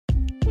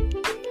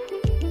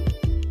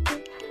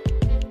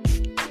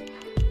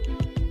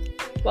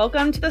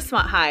Welcome to the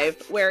Smut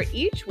Hive, where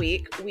each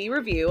week we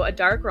review a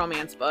dark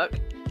romance book,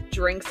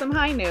 drink some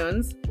high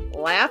noons,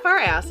 laugh our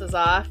asses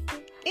off,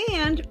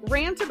 and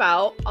rant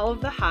about all of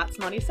the hot,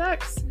 smutty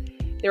sex.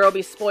 There will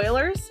be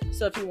spoilers,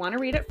 so if you want to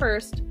read it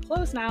first,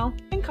 close now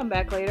and come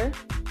back later.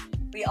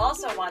 We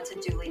also want to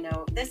duly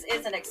note this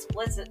is an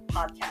explicit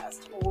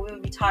podcast where we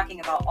will be talking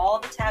about all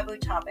the taboo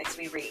topics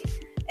we read,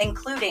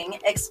 including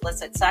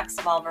explicit sex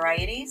of all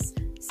varieties,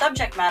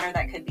 subject matter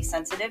that could be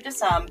sensitive to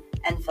some,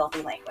 and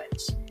filthy language.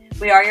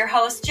 We are your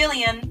hosts,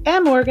 Jillian.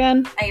 And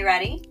Morgan. Are you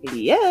ready?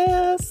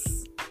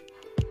 Yes.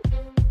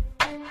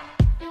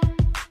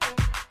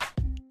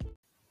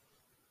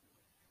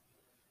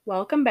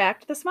 Welcome back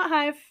to the Smut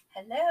Hive.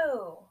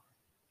 Hello.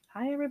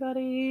 Hi,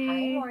 everybody.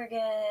 Hi, Morgan.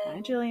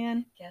 Hi,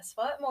 Jillian. Guess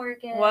what,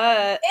 Morgan?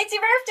 What? It's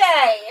your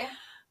birthday!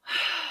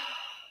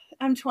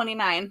 I'm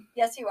 29.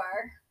 Yes, you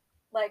are.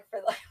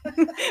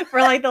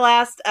 For like the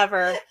last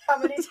ever. How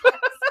many times have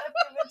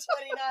you been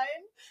 29?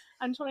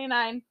 I'm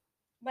 29.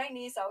 My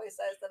niece always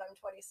says that I'm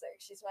 26.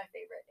 She's my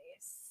favorite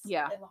niece.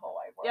 Yeah. In the whole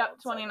wide world.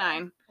 Yep,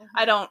 29.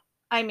 So.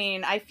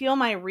 I feel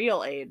my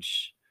real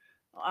age,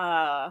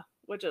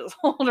 which is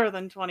older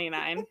than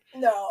 29.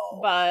 No.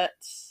 But,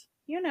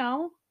 you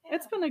know, Yeah.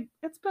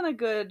 it's been a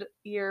good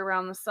year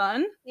around the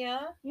sun.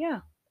 Yeah? Yeah.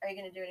 Are you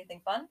going to do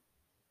anything fun?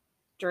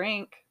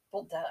 Drink.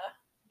 Well, duh.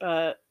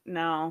 But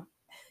no.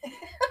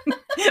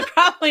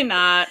 Probably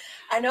not.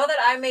 I know that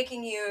I'm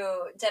making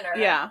you dinner.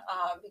 Yeah.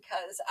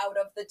 Because out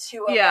of the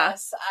two of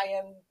us, I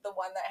am the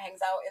one that hangs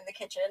out in the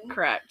kitchen.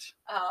 Correct.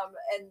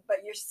 But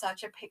you're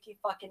such a picky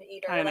fucking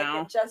eater. I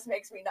know. It just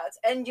makes me nuts.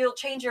 And you'll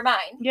change your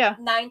mind. Yeah.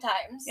 9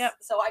 times. Yep.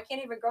 So I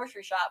can't even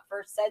grocery shop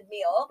for said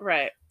meal.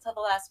 Right. Till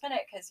the last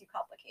minute because you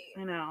complicate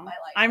I know. my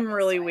life. I'm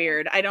really way.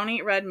 weird. I don't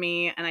eat red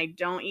meat and I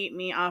don't eat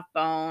meat off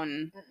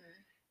bone.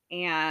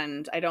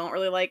 And I don't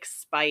really like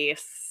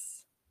spice.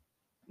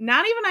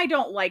 Not even I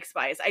don't like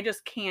spice. I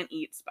just can't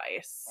eat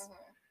spice.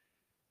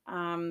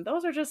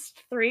 Those are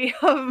just 3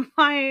 of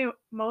my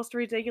most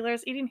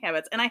ridiculous eating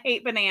habits. And I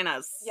hate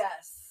bananas.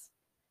 Yes.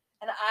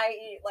 And I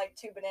eat like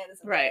 2 bananas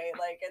a Right. day.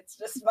 Like it's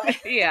just my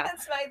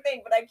it's my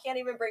thing. But I can't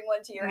even bring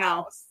one to your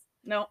house.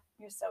 Nope.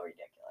 You're so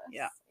ridiculous.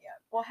 Yeah.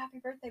 Well, happy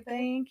birthday, babe.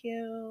 Thank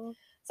you.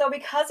 So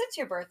because it's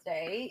your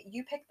birthday,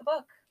 you picked the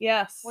book.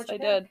 Yes, What'd you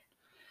did.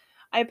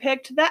 I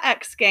picked the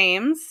X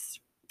Games.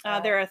 Oh.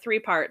 There are 3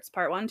 parts.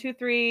 Part 1, 2,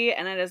 3.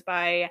 And it is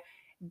by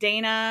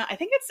Dana. I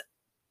think it's...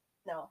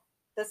 No.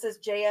 This is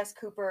J.S.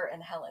 Cooper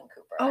and Helen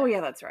Cooper. Oh, yeah,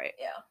 that's right.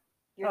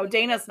 Yeah.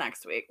 Dana's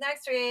next week.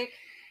 Next week.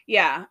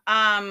 Yeah.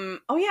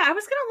 Oh, yeah, I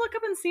was going to look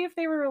up and see if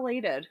they were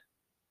related.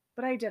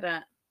 But I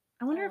didn't.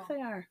 I wonder if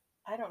they are.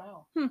 I don't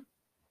know.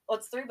 Well,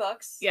 it's 3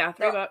 books. Yeah,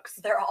 3 books.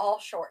 They're all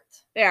short.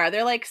 They are.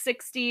 They're like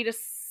 60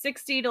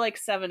 to like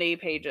 70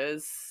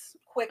 pages.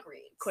 Quick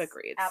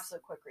reads.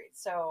 Absolute quick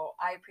reads. So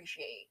I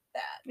appreciate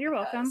that. You're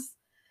welcome.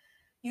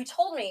 You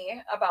told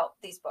me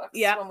about these books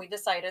when we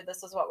decided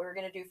this is what we were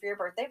going to do for your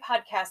birthday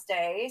podcast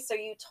day. So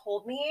you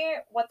told me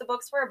what the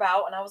books were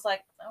about, and I was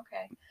like,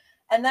 okay.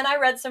 And then I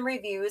read some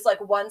reviews, like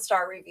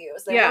 1-star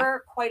reviews. There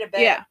were quite a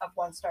bit of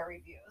 1-star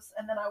reviews.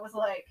 And then I was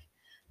like,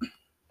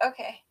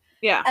 okay.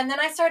 Yeah. And then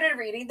I started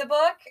reading the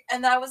book,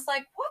 and I was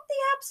like, what the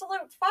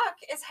absolute fuck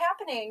is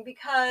happening?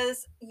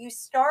 Because you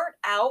start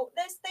out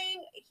this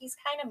thing, he's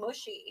kind of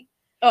mushy.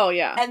 Oh,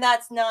 yeah. And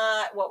that's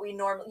not what we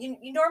normally...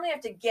 You normally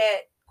have to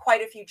get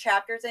quite a few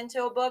chapters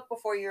into a book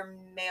before your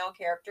male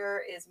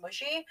character is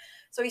mushy.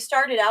 So he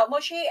started out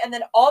mushy, and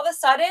then all of a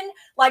sudden,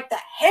 like, the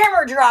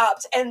hammer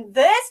dropped, and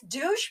this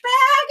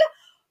douchebag,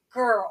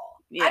 girl,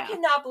 I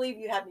cannot believe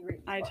you had me read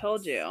these books.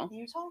 Told you.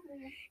 You told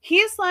me.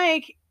 He's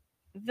like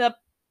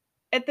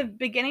at the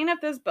beginning of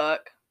this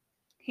book,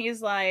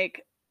 he's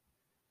like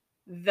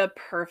the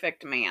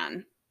perfect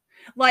man.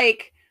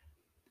 Like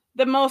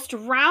the most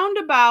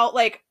roundabout,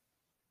 like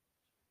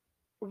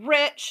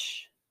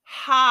rich,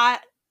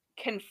 hot,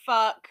 can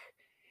fuck,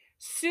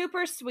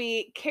 super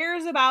sweet,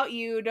 cares about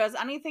you, does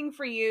anything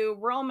for you,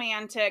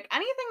 romantic,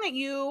 anything that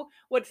you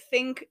would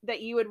think that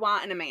you would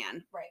want in a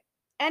man. Right.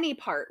 Any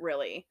part,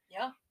 really.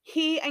 Yeah.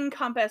 He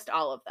encompassed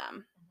all of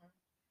them.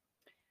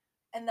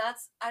 And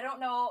that's, I don't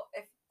know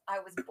if I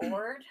was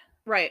bored.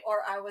 Right. Or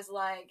I was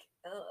like,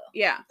 ugh.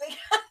 Yeah.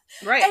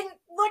 Right. And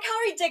look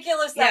how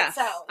ridiculous that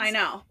sounds. I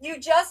know. You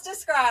just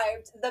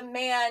described the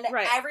man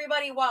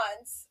everybody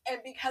wants. And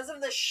because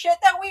of the shit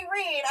that we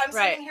read, I'm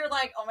sitting here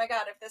like, oh my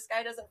God, if this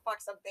guy doesn't fuck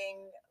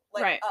something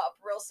up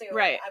real soon,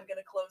 I'm going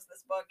to close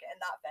this book and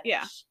not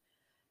finish.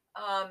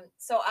 Yeah.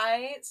 So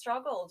I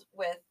struggled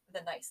with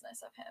the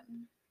niceness of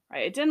him.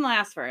 Right. It didn't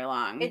last very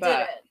long. It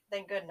didn't.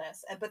 Thank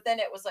goodness. But then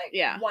it was like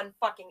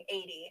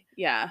 180.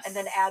 Yes. And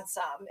then add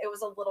some. It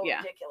was a little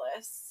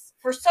ridiculous.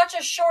 For such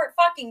a short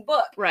fucking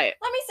book. Right.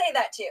 Let me say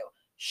that too.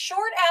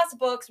 short ass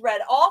books, read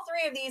all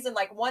 3 of these in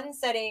like one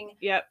sitting.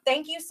 Yep.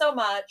 Thank you so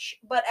much.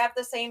 But at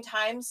the same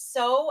time,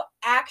 so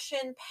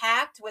action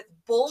packed with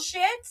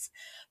bullshit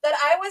that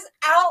I was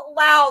out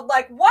loud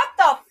like, what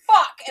the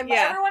fuck? And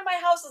everyone in my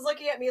house is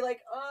looking at me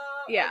like,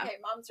 okay,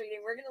 mom's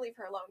reading. We're going to leave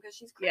her alone because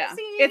she's crazy.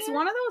 Yeah. It's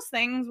one of those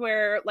things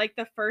where like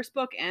the first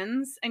book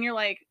ends and you're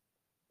like,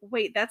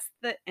 wait, that's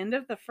the end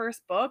of the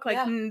first book? Like,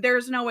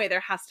 there's no way, there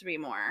has to be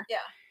more. Yeah.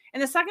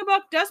 And the second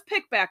book does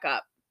pick back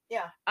up.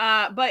 Yeah.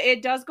 But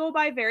it does go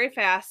by very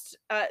fast.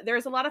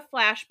 There's a lot of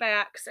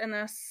flashbacks in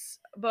this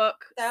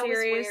book series. That was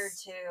weird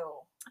too.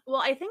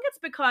 Well, I think it's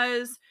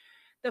because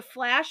the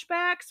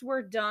flashbacks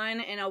were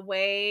done in a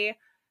way,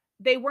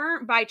 they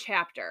weren't by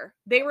chapter.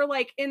 They were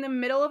like in the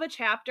middle of a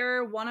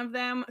chapter. One of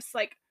them,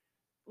 like,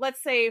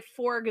 let's say,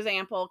 for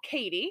example,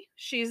 Katie,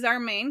 she's our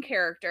main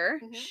character.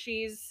 Mm-hmm.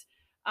 She's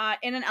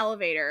in an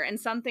elevator and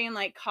something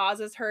like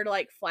causes her to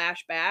like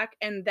flashback,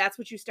 and that's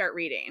what you start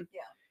reading. Yeah.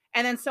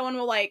 And then someone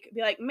will like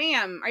be like,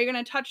 ma'am, are you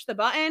going to touch the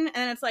button?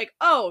 And it's like,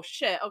 oh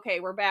shit. Okay.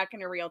 We're back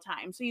into real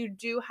time. So you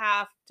do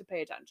have to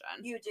pay attention.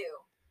 You do.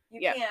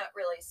 You can't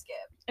really skip.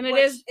 And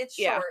it's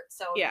short,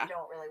 so you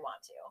don't really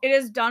want to. It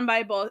is done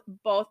by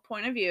both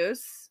point of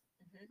views,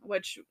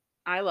 which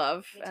I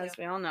love, as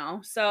we all know.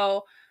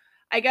 So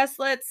I guess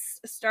let's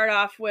start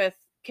off with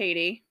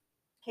Katie.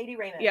 Katie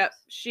Raymond. Yep.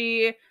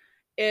 She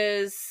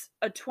is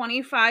a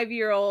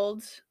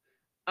 25-year-old,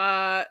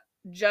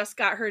 just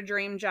got her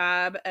dream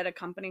job at a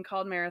company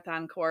called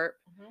Marathon Corp.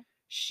 Mm-hmm.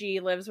 She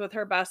lives with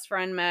her best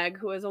friend, Meg,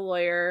 who is a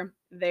lawyer.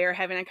 They are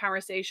having a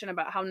conversation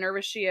about how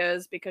nervous she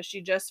is because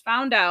she just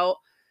found out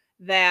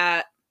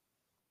that,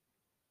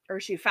 or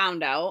she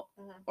found out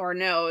or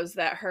knows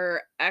that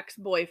her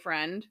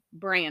ex-boyfriend,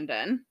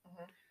 Brandon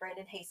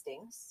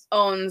Hastings,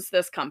 owns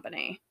this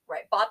company.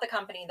 Right. Bought the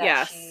company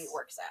that she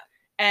works at.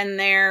 And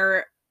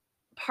their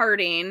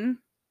parting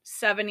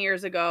 7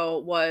 years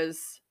ago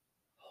was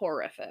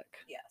horrific.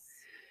 Yes.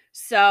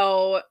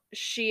 So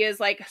she is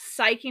like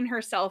psyching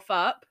herself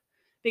up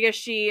because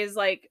she is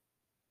like,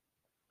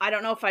 I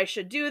don't know if I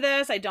should do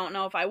this. I don't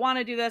know if I want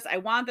to do this. I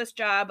want this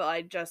job, but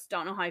I just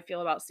don't know how I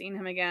feel about seeing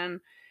him again.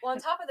 Well, on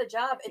top of the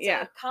job, it's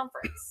a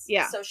conference.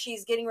 Yeah. So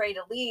she's getting ready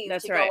to leave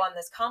go on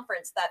this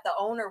conference that the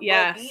owner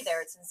will be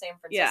there. It's in San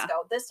Francisco.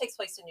 Yeah. This takes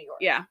place in New York.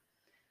 Yeah.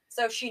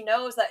 So she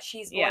knows that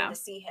she's going to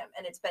see him,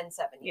 and it's been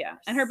 7 years. Yeah.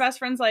 And her best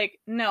friend's like,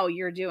 no,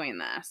 you're doing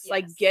this. Yes.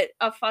 Like, get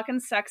a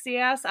fucking sexy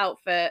ass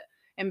outfit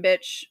and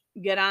bitch,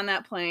 get on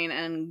that plane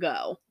and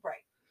go.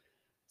 Right.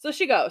 So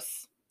she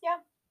goes. Yeah.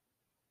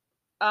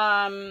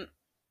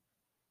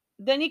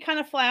 Then you kind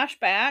of flash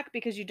back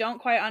because you don't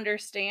quite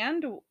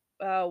understand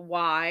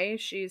why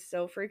she's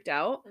so freaked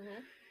out.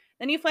 Mm-hmm.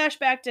 Then you flash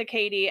back to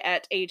Katie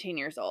at 18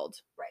 years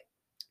old. Right.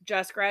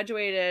 Just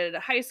graduated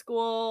high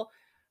school.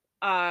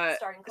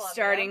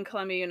 Starting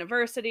Columbia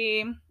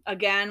University.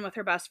 Again with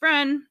her best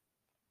friend,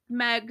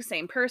 Meg,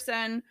 same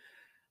person.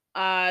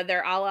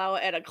 They're all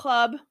out at a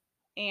club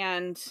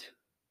and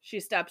she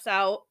steps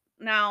out.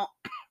 Now,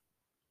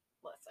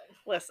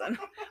 listen.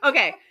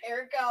 Okay.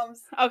 Here it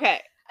comes.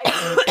 Okay.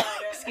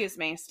 Excuse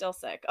me, still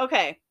sick.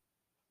 Okay.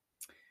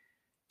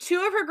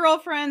 2 of her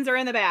girlfriends are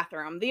in the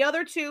bathroom. The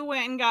other 2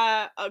 went and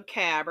got a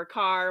cab or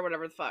car,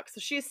 whatever the fuck.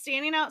 So she's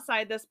standing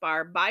outside this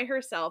bar by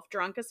herself,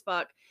 drunk as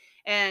fuck.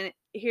 And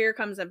here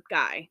comes a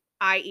guy,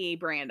 i.e.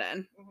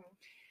 Brandon. Mm-hmm.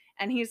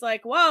 And he's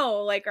like,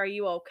 whoa, like, are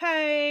you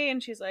okay?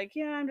 And she's like,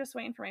 yeah, I'm just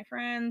waiting for my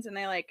friends. And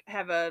they like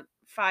have a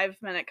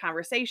 5-minute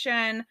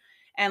conversation.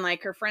 And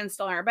like her friends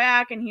still aren't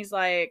back. And he's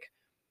like,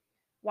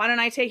 why don't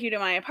I take you to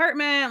my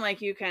apartment?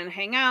 Like, you can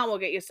hang out. We'll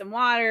get you some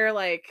water.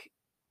 Like,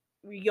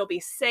 you'll be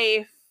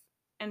safe.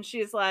 And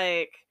she's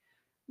like,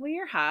 well,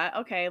 you're hot.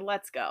 Okay,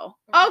 let's go.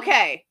 Mm-hmm.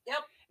 Okay. Yep.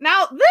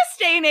 Now, this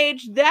day and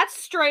age, that's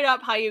straight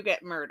up how you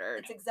get murdered.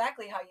 It's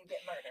exactly how you get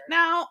murdered.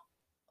 Now,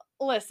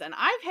 listen,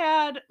 I've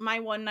had my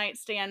one-night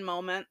stand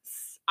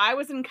moments. I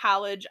was in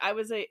college. I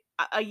was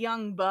a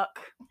young buck.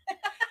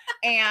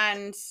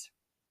 And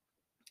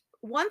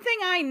one thing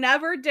I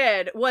never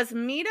did was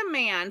meet a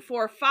man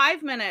for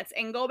 5 minutes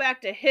and go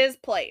back to his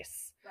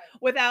place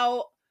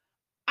without,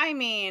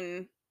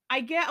 I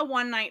get a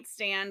one-night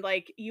stand,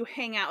 like, you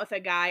hang out with a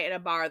guy at a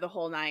bar the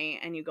whole night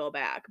and you go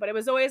back. But it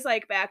was always,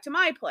 like, back to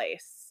my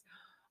place.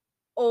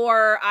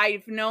 Or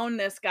I've known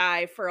this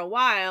guy for a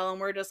while and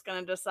we're just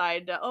going to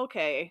decide to,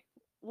 okay,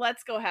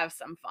 let's go have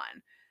some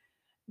fun.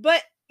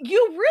 But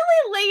you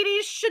really,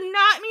 ladies, should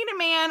not meet a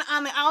man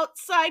on the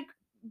outside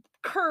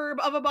curb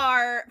of a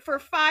bar for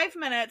 5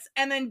 minutes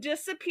and then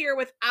disappear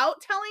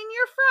without telling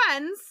your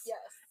friends. Yes.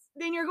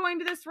 Then you're going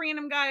to this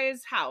random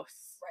guy's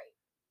house. Right.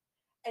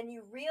 And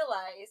you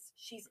realize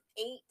she's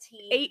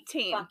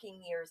 18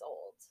 fucking years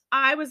old.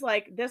 I was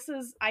like,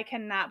 I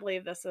cannot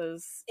believe this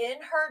is. In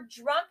her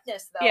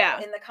drunkenness, though,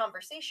 in the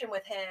conversation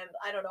with him,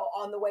 I don't know,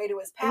 on the way to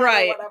his pad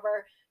or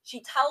whatever,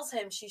 She tells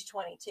him she's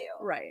 22.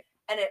 Right.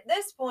 And at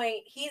this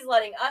point, he's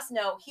letting us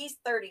know he's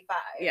 35.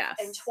 Yes.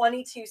 And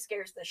 22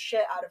 scares the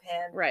shit out of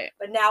him. Right.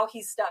 But now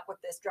he's stuck with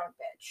this drunk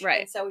bitch.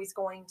 Right. And so he's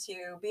going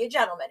to be a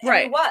gentleman. And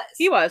right. he was.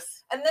 He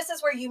was. And this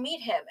is where you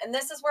meet him. And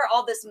this is where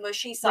all this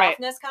mushy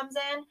softness comes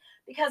in.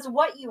 Because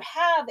what you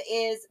have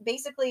is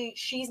basically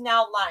she's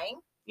now lying.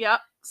 Yep.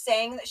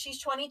 Saying that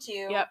she's 22.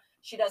 Yep.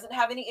 She doesn't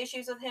have any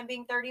issues with him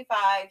being 35.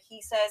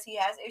 He says he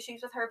has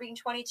issues with her being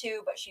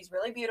 22, but she's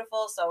really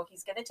beautiful, so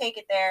he's going to take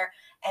it there.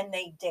 And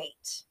they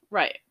date.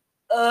 Right.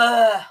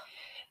 Ugh.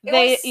 It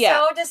was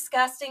so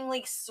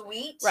disgustingly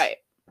sweet. Right.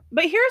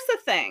 But here's the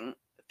thing.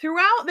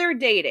 Throughout their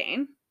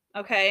dating,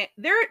 okay,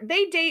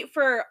 they date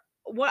for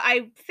what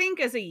I think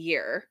is a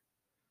year,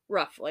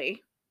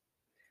 roughly.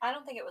 I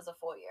don't think it was a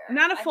full year.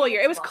 Not a full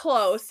year. It was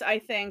close, I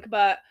think,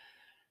 but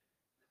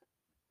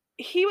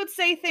he would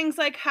say things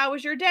like, "How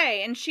was your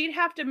day?" And she'd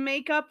have to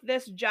make up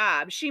this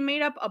job. She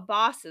made up a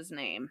boss's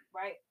name.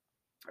 Right.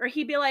 Or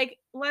he'd be like,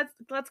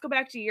 let's go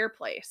back to your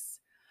place.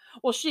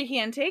 Well, she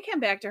can't take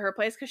him back to her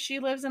place because she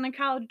lives in a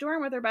college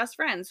dorm with her best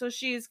friend. So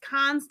she's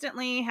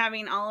constantly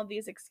having all of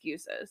these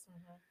excuses.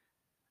 Mm-hmm.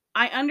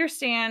 I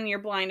understand you're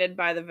blinded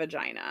by the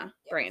vagina,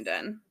 yes.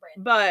 Brandon.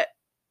 But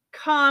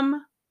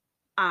come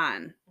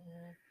on.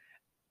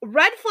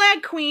 Red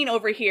flag queen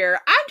over here.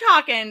 I'm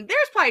talking,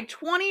 there's probably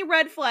 20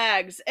 red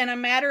flags in a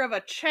matter of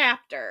a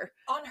chapter.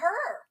 On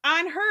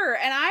her.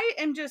 And I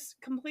am just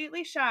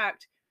completely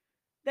shocked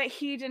that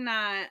he did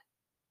not.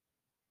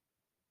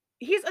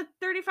 He's a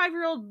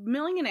 35-year-old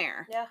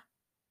millionaire. Yeah.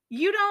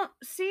 You don't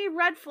see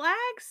red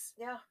flags?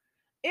 Yeah.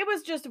 It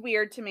was just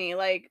weird to me.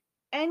 Like,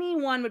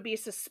 anyone would be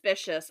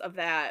suspicious of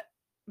that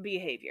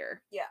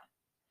behavior. Yeah.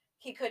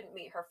 He couldn't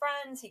meet her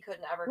friends. He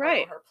couldn't ever go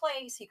to her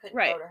place. He couldn't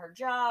go to her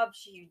job.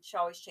 She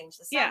always changed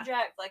the subject.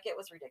 Yeah. Like, it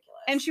was ridiculous.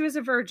 And she was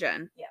a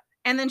virgin. Yeah.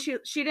 And then she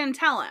didn't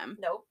tell him.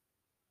 Nope.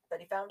 But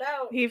he found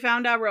out. He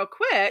found out real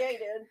quick. Yeah, he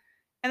did.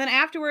 And then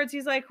afterwards,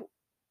 he's like,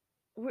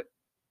 what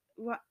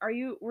were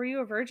you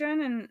a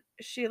virgin? And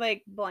she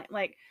like,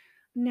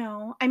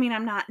 no, I mean,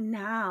 I'm not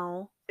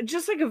now.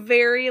 Just like a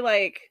very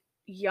like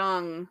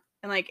young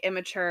and like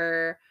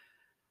immature.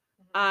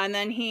 Mm-hmm. And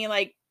then he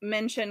like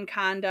mentioned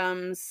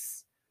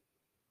condoms.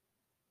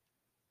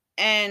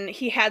 And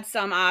he had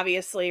some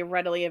obviously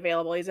readily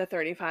available. He's a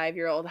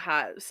 35-year-old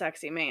hot,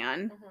 sexy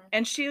man. Mm-hmm.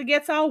 And she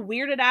gets all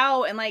weirded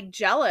out and like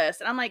jealous.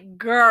 And I'm like,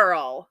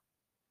 girl,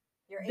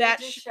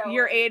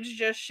 your age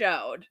just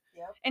showed.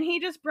 Yep. And he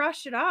just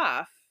brushed it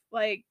off.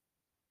 Like,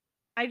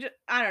 I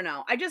don't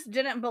know. I just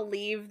didn't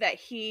believe that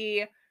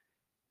he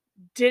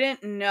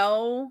didn't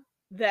know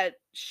that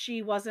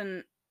she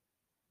wasn't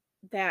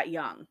that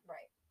young.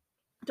 Right.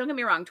 Don't get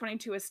me wrong.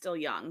 22 is still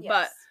young, yes.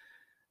 But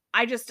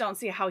I just don't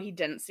see how he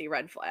didn't see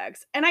red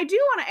flags. And I do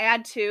want to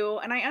add too,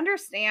 and I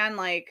understand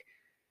like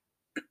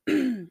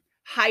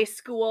high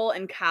school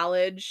and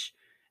college,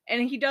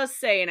 and he does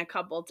say in a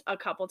couple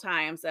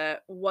times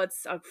that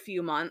what's a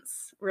few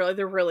months? Really,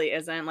 there really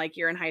isn't. Like,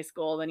 you're in high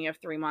school, then you have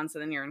 3 months,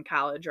 and then you're in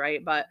college,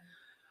 right? But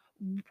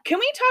can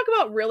we talk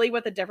about really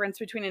what the difference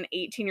between an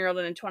 18-year-old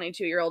and a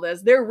 22-year-old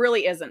is? There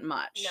really isn't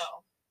much. No.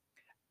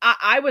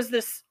 I was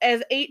this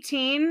as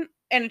 18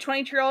 and a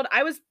 22-year-old,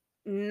 I was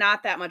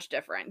not that much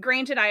different.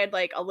 Granted, I had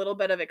like a little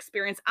bit of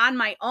experience on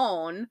my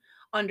own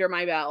under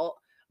my belt,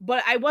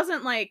 but I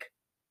wasn't like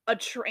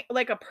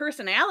a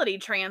personality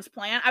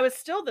transplant. I was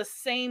still the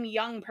same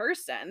young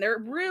person. There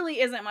really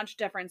isn't much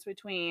difference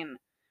between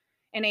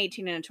an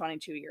 18 and a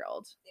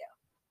 22-year-old.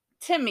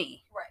 Yeah. To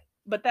me. Right.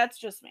 But that's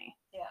just me.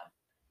 Yeah.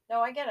 No,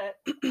 I get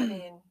it. I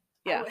mean,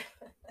 yeah.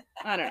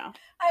 I don't know.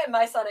 I had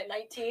my son at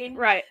 19.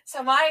 Right.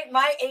 So my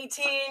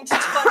 18 to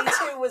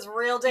 22 was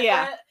real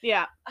different.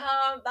 Yeah.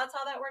 That's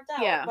how that worked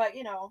out. Yeah. But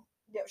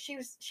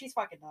she's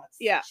fucking nuts.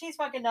 Yeah. She's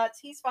fucking nuts.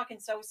 He's fucking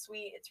so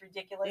sweet. It's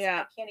ridiculous.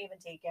 Yeah. I can't even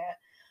take it.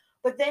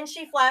 But then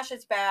she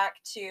flashes back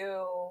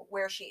to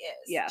where she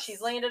is. Yes.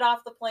 She's landed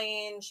off the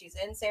plane. She's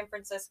in San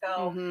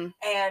Francisco. Mm-hmm.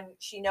 And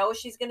she knows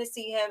she's going to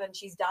see him. And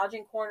she's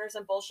dodging corners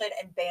and bullshit.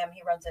 And bam,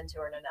 he runs into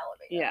her in an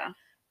elevator. Yeah.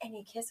 And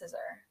he kisses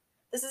her.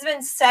 This has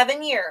been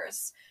 7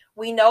 years.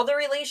 We know the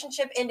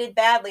relationship ended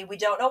badly. We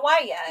don't know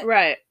why yet.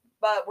 Right.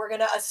 But we're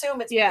going to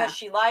assume it's because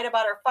she lied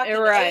about her fucking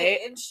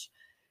age.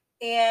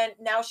 And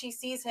now she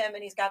sees him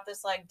and he's got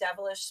this like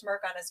devilish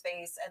smirk on his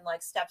face and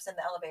like steps in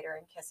the elevator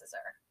and kisses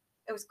her.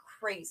 It was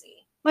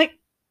crazy. Like,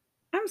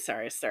 I'm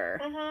sorry, sir.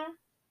 Mm-hmm.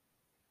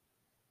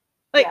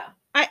 Like,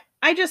 yeah.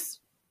 I just,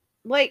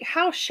 like,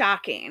 how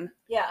shocking.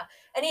 Yeah.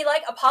 And he,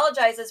 like,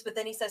 apologizes, but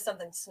then he says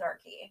something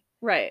snarky.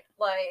 Right.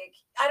 Like,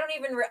 I don't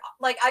even,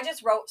 I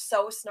just wrote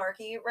so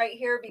snarky right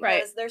here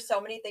because there's so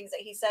many things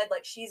that he said.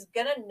 Like, she's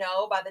gonna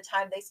know by the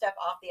time they step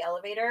off the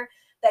elevator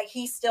that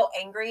he's still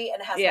angry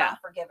and has not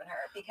forgiven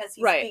her because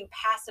he's being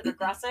passive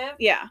aggressive.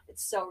 Yeah.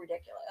 It's so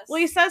ridiculous. Well,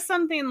 he says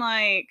something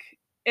like,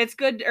 it's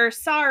good, or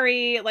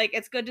sorry, like,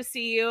 it's good to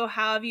see you.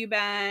 How have you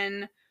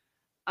been?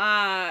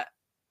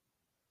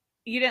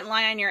 You didn't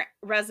lie on your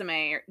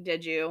resume,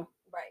 did you?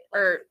 Right.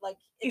 Or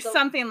it's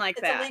something like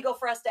that. It's illegal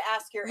for us to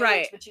ask your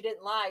age, but you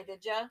didn't lie,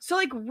 did you? So,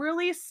 like,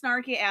 really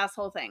snarky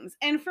asshole things.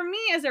 And for me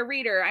as a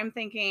reader, I'm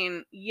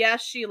thinking,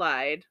 yes, she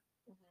lied.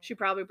 She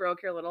probably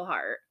broke your little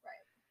heart. Right.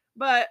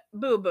 But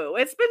boo-boo.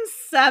 It's been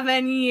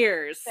 7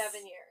 years. 7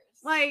 years.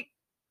 Like,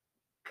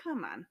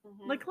 come on.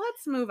 Like,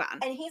 let's move on.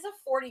 And he's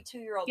a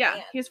 42-year-old man.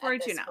 Yeah, he's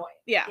 42 now. Point.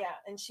 Yeah. Yeah,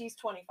 and she's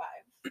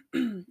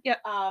 25.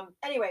 Yep.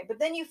 Anyway, but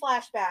then you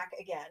flash back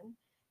again,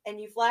 and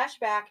you flash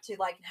back to,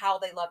 like, how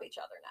they love each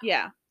other now.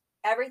 Yeah.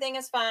 Everything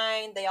is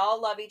fine. They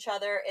all love each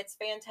other. It's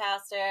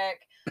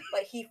fantastic.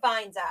 But he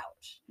finds out.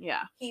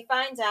 Yeah. He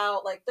finds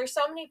out, like, there's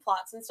so many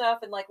plots and stuff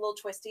and, like, little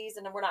twisties,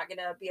 and we're not going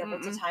to be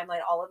able to timeline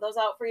all of those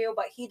out for you,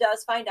 but he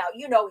does find out.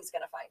 You know he's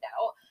going to find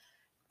out.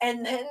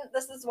 And then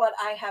this is what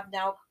I have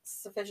now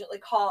sufficiently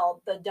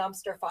called the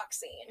dumpster fuck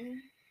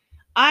scene.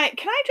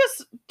 Can I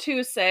just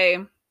to say,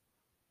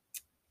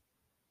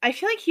 I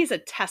feel like he's a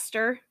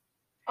tester.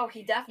 Oh,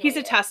 he definitely He's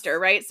a tester,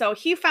 right? So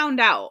he found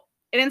out,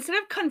 and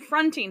instead of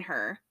confronting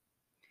her,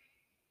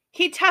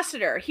 he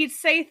tested her. He'd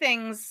say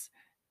things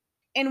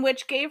in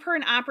which gave her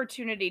an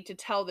opportunity to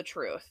tell the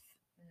truth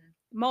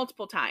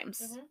multiple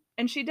times,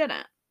 and she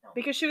didn't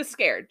because she was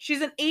scared.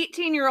 She's an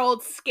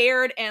 18-year-old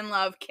scared in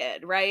love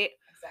kid, right?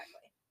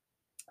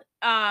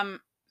 Exactly.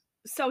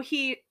 So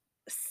he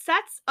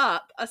sets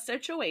up a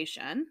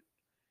situation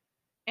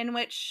in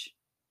which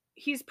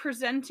he's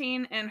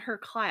presenting in her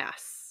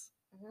class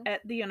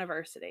at the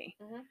university.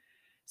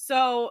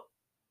 So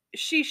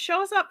she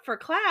shows up for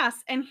class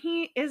and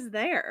he is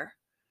there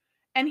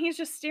and he's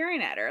just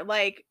staring at her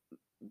like,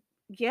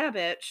 yeah,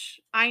 bitch,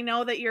 I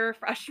know that you're a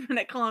freshman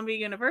at Columbia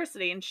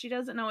University, and she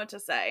doesn't know what to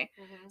say.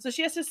 So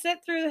she has to sit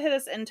through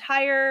this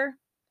entire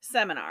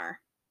seminar.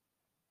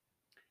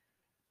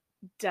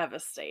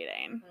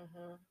 Devastating,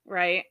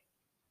 right?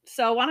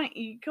 So why don't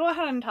you go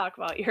ahead and talk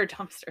about your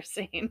dumpster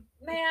scene?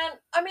 Man,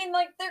 I mean,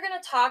 like, they're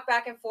gonna talk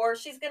back and forth.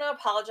 She's gonna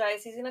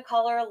apologize. He's gonna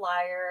call her a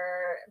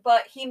liar,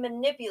 but he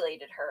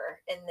manipulated her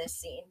in this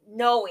scene,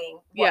 knowing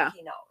what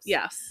he knows.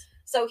 Yes.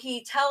 So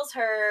he tells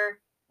her,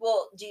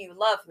 well, do you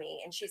love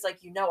me? And she's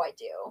like, you know I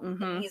do.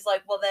 And he's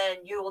like, well, then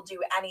you will do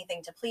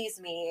anything to please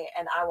me,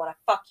 and I want to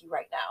fuck you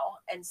right now.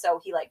 And so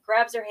he, like,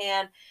 grabs her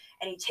hand,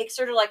 and he takes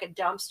her to, like, a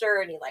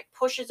dumpster, and he, like,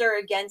 pushes her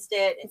against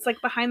it. It's,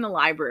 like, behind the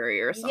library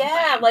or something.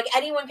 Yeah, like,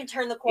 anyone can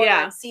turn the corner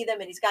and see them,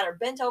 and he's got her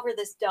bent over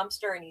this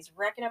dumpster, and he's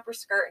wrecking up her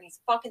skirt, and he's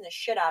fucking the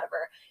shit out of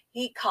her.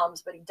 He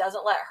comes, but he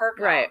doesn't let her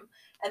come. Right.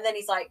 And then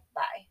he's like,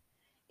 bye.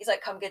 He's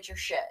like, come get your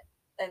shit,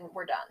 and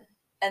we're done.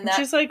 And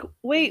she's like,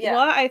 wait,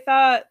 what? I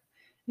thought...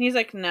 And he's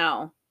like,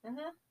 no.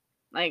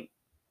 Like,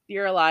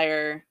 you're a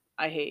liar.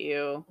 I hate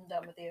you. I'm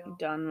done with you. I'm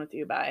done with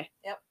you. Bye.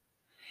 Yep.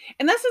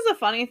 And this is a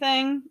funny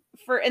thing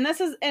and this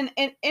is, and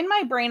in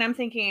my brain, I'm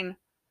thinking,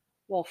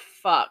 well,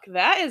 fuck,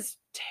 that is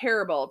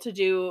terrible to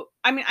do.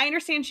 I mean, I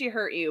understand she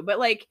hurt you, but,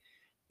 like,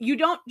 you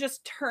don't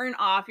just turn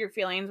off your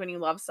feelings when you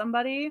love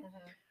somebody.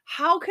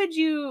 How could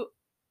you,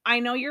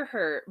 I know you're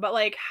hurt, but,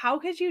 like, how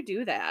could you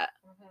do that?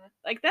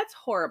 Like, that's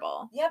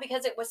horrible. Yeah,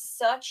 because it was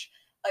such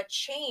a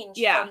change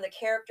from the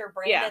character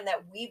Brandon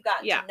that we've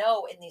gotten to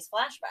know in these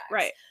flashbacks.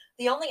 Right.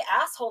 The only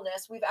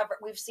assholeness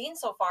we've seen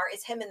so far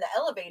is him in the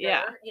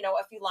elevator, you know,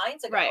 a few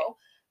lines ago,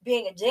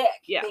 being a dick,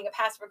 being a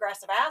passive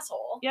aggressive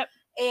asshole. Yep.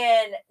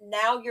 And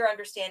now you're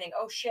understanding,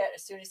 oh shit,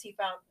 as soon as he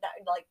found that,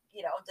 like,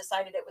 you know,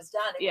 decided it was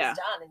done, it was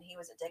done, and he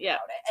was a dick about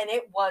it. And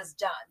it was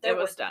done. There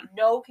was done.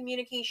 No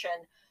communication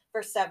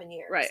for 7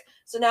 years. Right.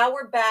 So now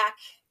we're back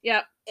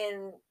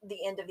in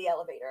the end of the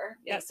elevator,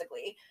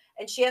 basically.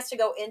 And she has to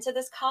go into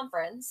this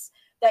conference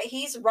that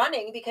he's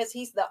running because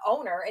he's the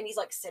owner, and he's,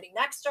 like, sitting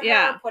next to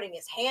her, putting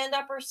his hand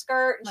up her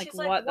skirt, and she's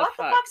like, what the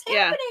fuck's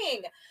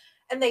happening?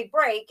 And they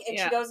break, and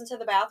she goes into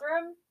the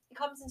bathroom. He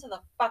comes into the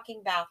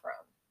fucking bathroom.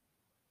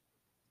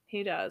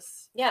 He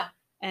does. Yeah.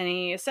 And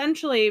he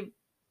essentially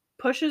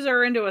pushes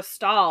her into a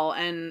stall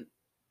and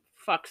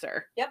fucks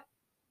her. Yep.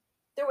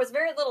 There was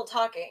very little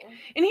talking.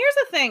 And here's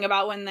the thing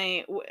about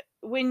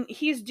when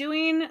he's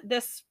doing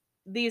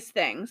these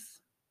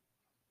things,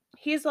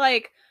 he's,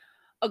 like,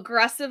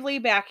 aggressively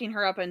backing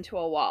her up into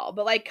a wall,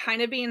 but, like,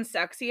 kind of being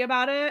sexy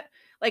about it,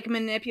 like,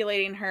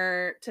 manipulating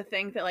her to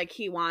think that, like,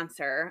 he wants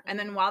her. And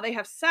then while they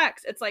have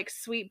sex, it's like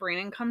sweet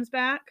Brandon comes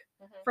back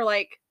for,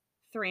 like,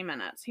 3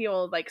 minutes.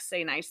 He'll, like,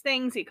 say nice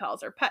things. He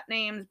calls her pet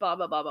names, blah,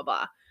 blah, blah, blah,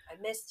 blah.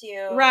 I missed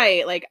you.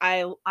 Right. Like,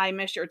 I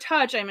miss your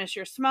touch. I miss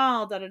your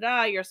smell. Da, da,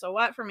 da. You're so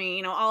wet for me.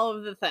 You know, all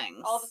of the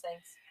things. All the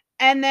things.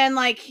 And then,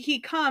 like, he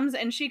comes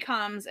and she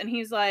comes and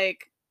he's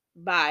like,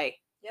 bye.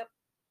 Yep.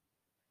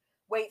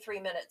 Wait 3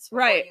 minutes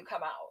before you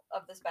come out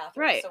of this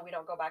bathroom so we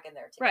don't go back in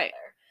there together. Right.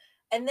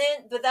 And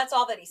then, but that's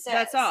all that he says.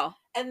 That's all.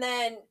 And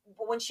then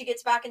when she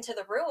gets back into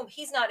the room,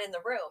 he's not in the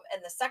room.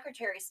 And the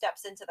secretary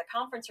steps into the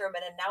conference room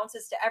and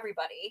announces to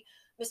everybody,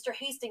 Mr.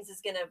 Hastings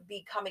is going to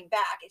be coming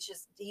back. It's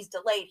just, he's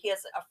delayed. He has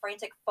a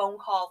frantic phone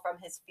call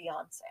from his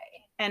fiance.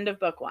 End of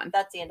book 1.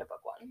 That's the end of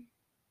book 1.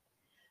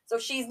 So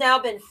she's now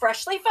been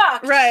freshly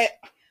fucked. Right.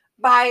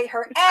 By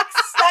her ex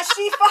that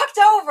she fucked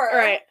over.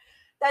 Right.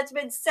 That's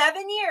been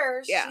 7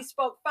 years. Yeah. She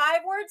spoke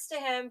 5 words to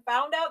him,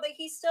 found out that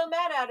he's still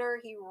mad at her.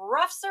 He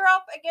roughs her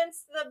up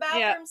against the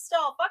bathroom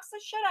stall, fucks the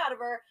shit out of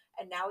her,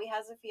 and now he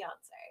has a fiance.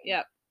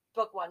 Yep.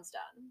 Book 1's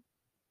done.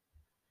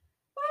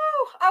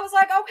 Woo! I was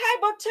like,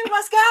 okay, book 2,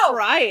 let's go.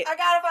 Right. I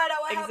gotta find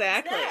out what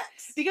happens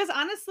next. Because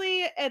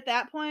honestly, at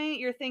that point,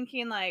 you're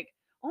thinking like,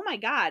 oh my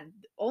God,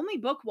 only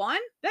book 1?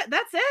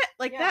 That's it?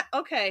 Like that?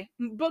 Okay.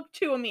 Book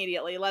 2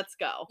 immediately. Let's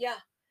go. Yeah.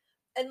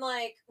 And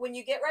like when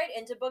you get right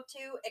into book 2,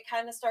 it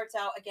kind of starts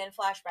out again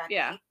flashback.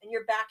 Yeah. And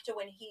you're back to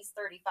when he's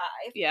 35.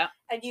 Yeah.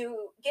 And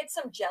you get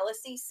some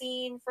jealousy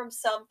scene from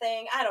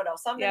something. I don't know.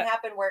 Something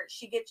happened where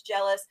she gets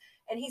jealous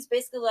and he's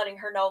basically letting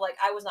her know, like,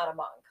 I was not a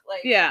monk.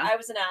 Like, I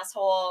was an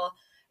asshole.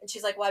 And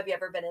she's like, well, have you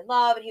ever been in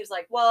love? And he was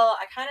like, well,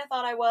 I kind of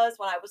thought I was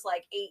when I was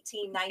like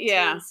 18,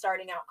 19,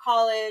 starting out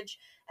college.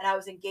 And I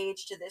was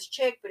engaged to this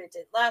chick, but it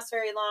didn't last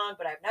very long.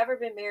 But I've never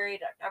been married.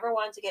 I've never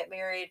wanted to get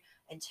married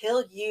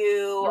until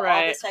you. All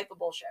this type of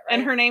bullshit, right?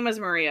 And her name was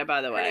Maria,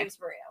 by the way. Her name's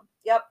Maria.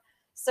 Yep.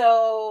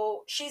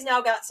 So she's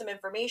now got some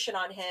information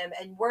on him,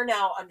 and we're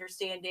now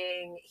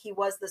understanding he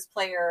was this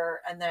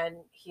player, and then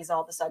he's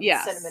all of a sudden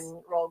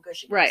cinnamon roll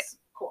gushy. Right.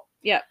 Cool.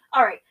 Yep.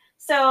 All right.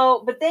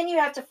 So, but then you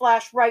have to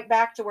flash right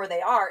back to where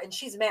they are, and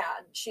she's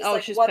mad. She's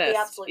like, what pissed. The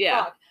absolute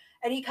fuck?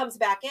 And he comes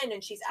back in,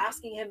 and she's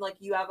asking him, like,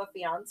 you have a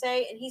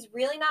fiance? And he's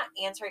really not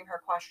answering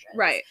her questions.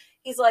 Right.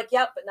 He's like,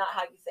 yep, but not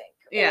how you think.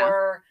 Yeah.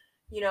 Or,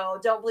 you know,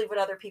 don't believe what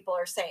other people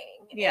are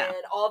saying. Yeah. And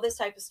all this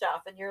type of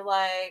stuff. And you're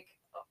like,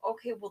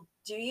 okay, well,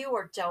 do you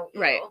or don't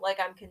you? Right. Like,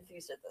 I'm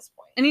confused at this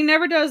point. And he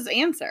never does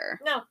answer.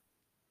 No.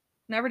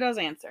 Never does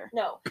answer.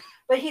 No.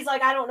 But he's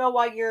like, I don't know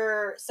why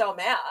you're so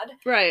mad.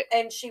 Right.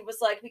 And she was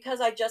like,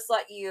 because I just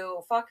let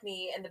you fuck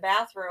me in the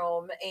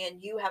bathroom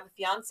and you have a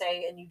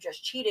fiance and you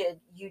just cheated,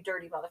 you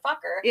dirty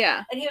motherfucker.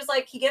 Yeah. And he was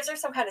like, he gives her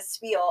some kind of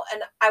spiel.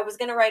 And I was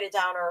going to write it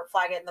down or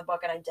flag it in the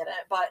book and I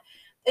didn't. But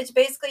it's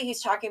basically,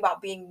 he's talking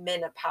about being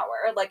men of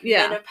power. Like,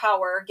 men of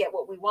power get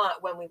what we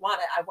want when we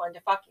want it. I wanted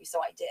to fuck you, so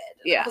I did.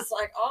 And I was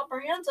like, oh,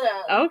 Brandon.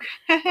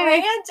 Okay.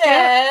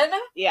 Brandon.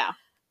 Yeah.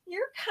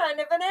 You're kind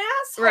of an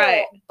asshole.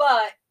 Right.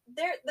 But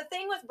the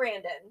thing with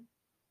Brandon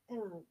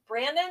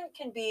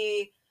can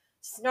be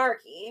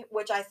snarky,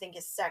 which I think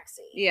is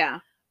sexy. Yeah.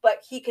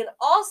 But he can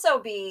also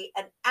be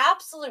an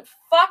absolute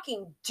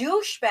fucking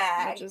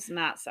douchebag. Which is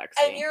not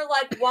sexy. And you're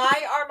like, why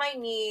are my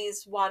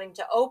knees wanting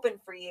to open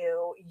for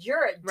you?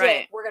 You're a dick.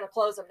 Right. We're going to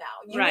close them now.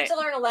 You need to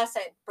learn a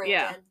lesson, Brandon.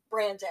 Yeah.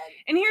 Brandon.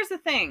 And here's the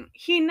thing.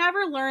 He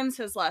never learns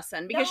his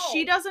lesson because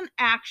she doesn't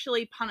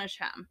actually punish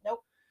him. Nope.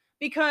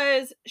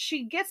 Because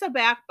she gets a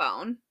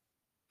backbone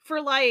for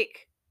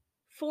like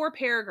 4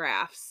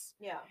 paragraphs.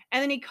 Yeah.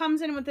 And then he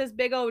comes in with this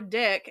big old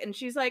dick and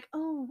she's like,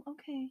 oh,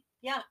 okay.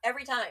 Yeah,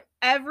 every time.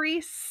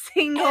 Every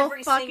single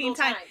fucking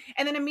time.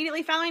 And then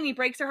immediately following, he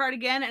breaks her heart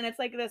again, and it's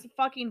like this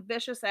fucking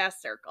vicious ass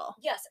circle.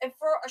 Yes, and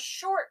for a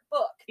short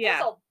book,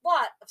 there's a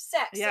lot of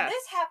sex. Yes. So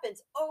this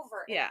happens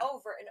over and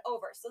over and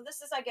over. So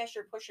this is, I guess,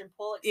 your push and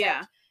pull,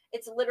 except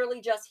it's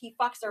literally just he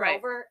fucks her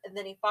over, and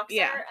then he fucks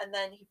her, and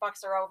then he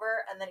fucks her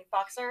over, and then he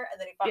fucks her, and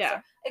then he fucks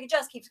her. It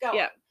just keeps going.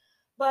 Yeah.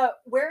 But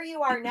where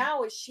you are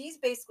now is she's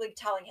basically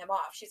telling him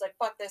off. She's like,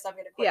 fuck this, I'm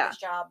going to quit this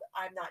job.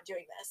 I'm not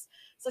doing this.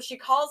 So she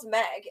calls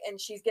Meg, and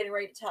she's getting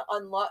ready to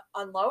unload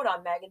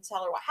on Meg and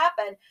tell her what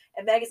happened.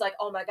 And Meg is like,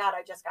 oh my God,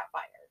 I just got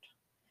fired.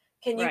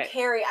 Can you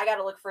carry? I got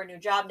to look for a new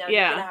job now.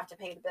 You're going to have to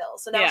pay the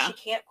bills. So now she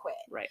can't quit.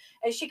 Right.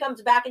 And she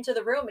comes back into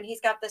the room, and he's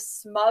got this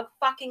smug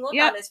fucking look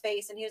on his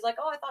face. And he was like,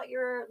 oh, I thought you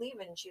were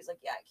leaving. And she's like,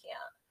 yeah, I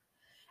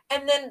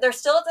can't. And then they're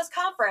still at this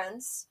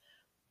conference.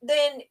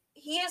 Then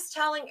he's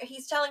telling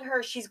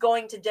her she's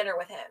going to dinner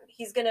with him.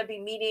 He's going to be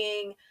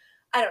meeting,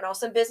 I don't know,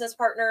 some business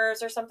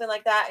partners or something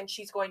like that. And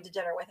she's going to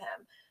dinner with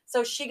him.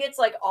 So she gets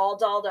like all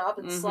dolled up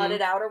and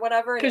slutted out or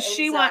whatever. Because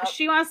she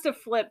wants to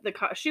flip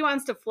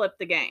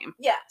the game.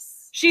 Yes.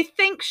 She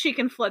thinks she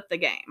can flip the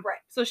game.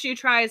 Right. So she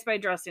tries by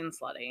dressing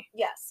slutty.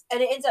 Yes.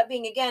 And it ends up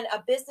being, again,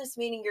 a business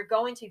meeting you're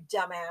going to,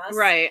 dumbass.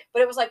 Right.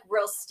 But it was like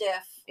real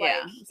stiff. Like,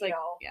 you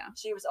know,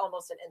 she was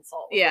almost an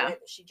insult with the way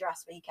that she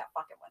dressed, but he kept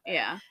fucking with her.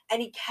 Yeah.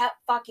 And he kept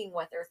fucking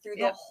with her through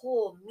the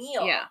whole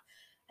meal. Yeah.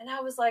 And I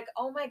was like,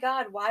 oh my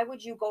God, why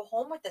would you go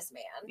home with this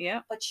man?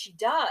 Yeah. But she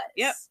does.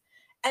 Yep.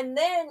 And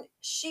then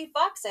she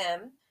fucks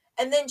him,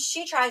 and then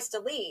she tries to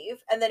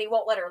leave, and then he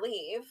won't let her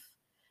leave.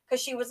 Because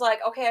she was like,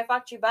 okay, I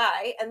fucked you,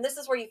 bye. And this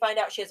is where you find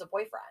out she has a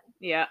boyfriend.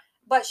 Yeah.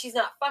 But she's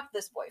not fucked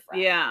this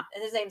boyfriend. Yeah.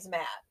 And his name's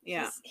Matt.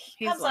 Yeah.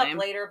 He comes up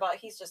later, but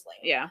he's just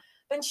lame. Yeah.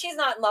 But she's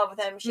not in love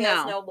with him. She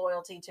has no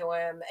loyalty to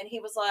him. And she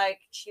was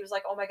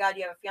like, oh my God,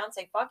 you have a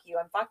fiance, fuck you.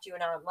 I fucked you and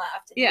now I'm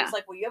left. And he was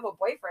like, well, you have a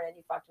boyfriend and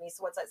you fucked me.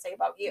 So what's that say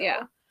about you?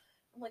 Yeah.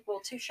 I'm like, well,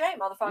 touche,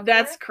 motherfucker.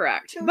 That's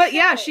correct. Touché. But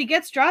yeah, she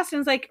gets dressed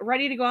and is like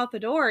ready to go out the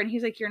door. And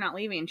he's like, you're not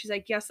leaving. She's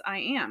like, yes, I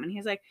am. And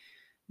he's like,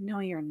 no,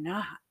 you're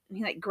not. And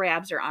he like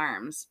grabs her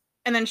arms.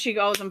 And then she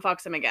goes and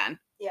fucks him again.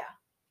 Yeah.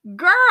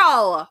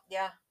 Girl!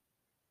 Yeah.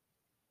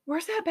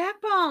 Where's that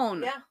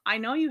backbone? Yeah. I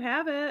know you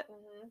have it.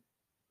 Mm-hmm.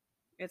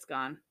 It's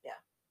gone. Yeah.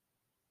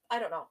 I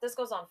don't know. This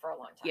goes on for a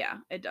long time. Yeah,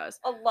 it does.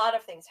 A lot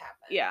of things happen.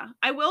 Yeah.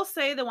 I will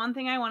say the one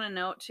thing I want to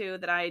note too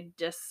that I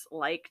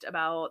disliked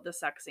about the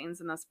sex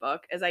scenes in this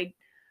book is I'm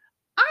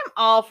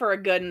all for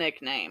a good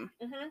nickname.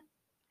 Mm-hmm.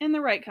 In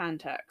the right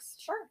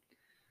context. Sure.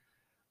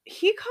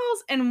 He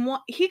calls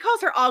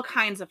her all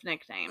kinds of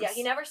nicknames. Yeah,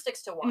 he never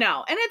sticks to one.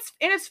 No, and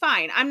it's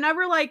fine. I'm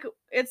never like,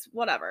 it's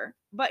whatever.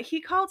 But he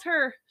called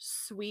her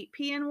Sweet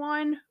Pea in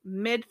one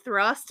mid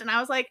thrust, and I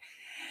was like,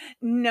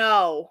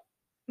 no,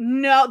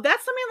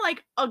 that's something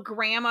like a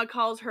grandma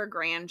calls her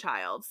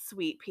grandchild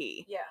Sweet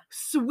Pea. Yeah,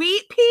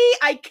 Sweet Pea,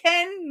 I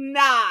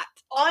cannot.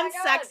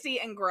 Unsexy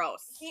and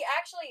gross. He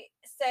actually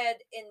said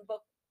in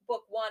book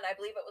one, I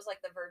believe it was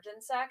like the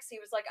virgin sex, he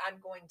was like, I'm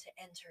going to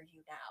enter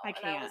you now. I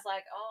can't. And I was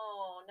like,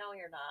 oh, no,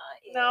 you're not.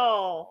 Ew.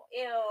 No.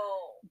 Ew.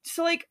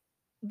 So, like,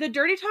 the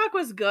dirty talk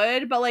was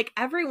good, but, like,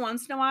 every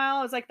once in a while,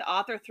 it was like the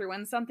author threw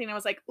in something. I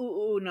was like,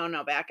 ooh,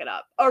 no, back it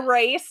up.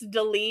 Erase,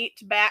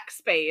 delete,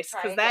 backspace,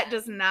 because that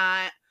does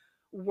not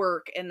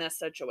work in this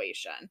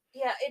situation.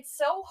 Yeah, it's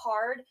so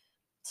hard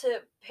to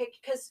pick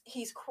because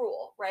he's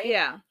cruel, right?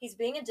 Yeah. He's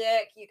being a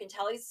dick. You can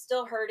tell he's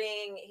still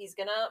hurting. He's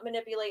gonna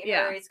manipulate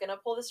her. He's gonna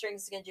pull the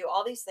strings. He's gonna do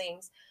all these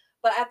things.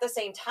 But at the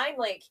same time,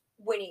 like,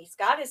 when he's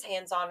got his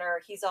hands on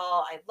her, he's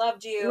all, I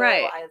loved you.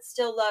 Right. I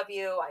still love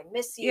you. I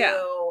miss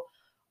you.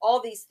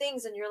 All these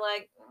things. And you're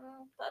like,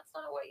 that's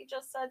not what you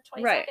just said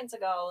 20 seconds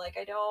ago. Like,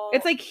 I don't.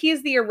 It's like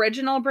he's the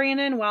original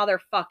Brandon while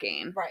they're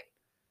fucking. Right.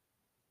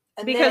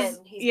 And because,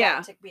 then he's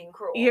back to being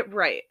cruel. Yeah,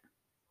 right.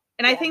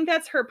 And I think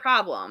that's her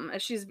problem.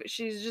 She's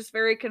just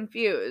very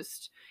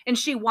confused. And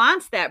she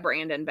wants that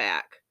Brandon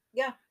back.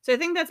 Yeah. So I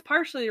think that's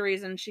partially the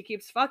reason she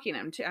keeps fucking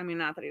him too. I mean,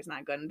 not that he's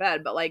not good in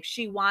bed, but like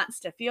she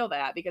wants to feel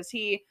that because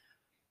he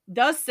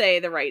does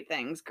say the right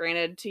things.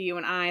 Granted, to you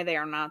and I, they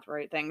are not the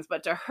right things,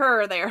 but to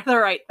her, they are the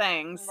right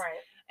things. Right.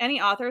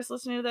 Any authors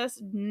listening to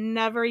this,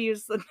 never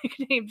use the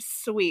nickname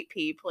Sweet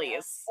Pea, please.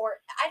 Yeah. Or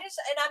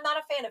and I'm not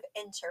a fan of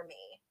enter me.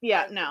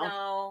 Yeah, like,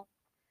 no.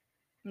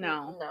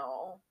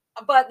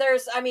 But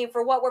there's, I mean,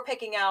 for what we're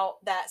picking out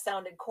that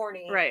sounded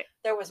corny, right?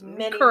 There was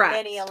many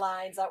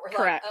lines that were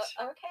correct.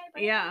 Like, okay,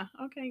 Brandon. Yeah,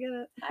 okay, get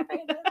it. Hi,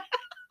 Brandon.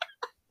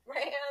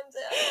 Brandon.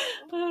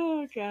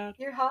 Oh God,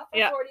 you're hot for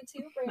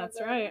 42, Brandon.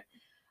 That's right.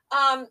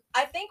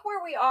 I think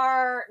where we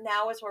are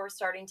now is where we're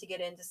starting to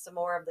get into some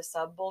more of the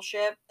sub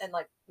bullshit and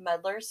like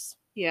meddlers.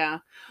 Yeah.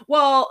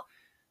 Well,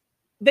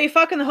 they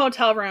fuck in the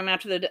hotel room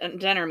after the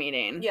dinner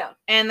meeting. Yeah.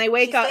 And they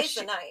wake up. She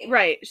stays the night.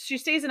 Right. She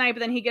stays the night, but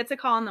then he gets a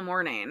call in the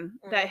morning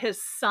that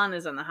his son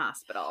is in the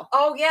hospital.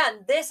 Oh, yeah.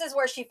 And this is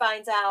where she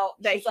finds out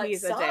that he's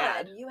he's like, a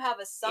dad. You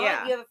have a son,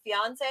 Yeah. you have a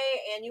fiance,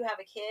 and you have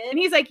a kid. And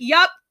he's like,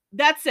 yup,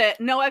 that's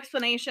it. No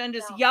explanation.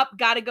 Just, yup,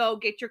 gotta go.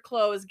 Get your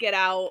clothes. Get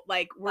out.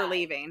 Like, we're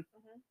leaving.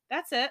 Mm-hmm.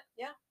 That's it.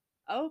 Yeah.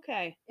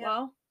 Okay. Yeah.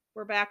 Well,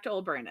 we're back to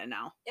old Brandon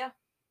now. Yeah.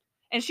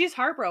 And she's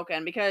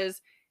heartbroken because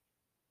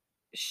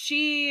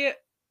she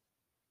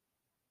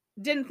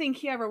didn't think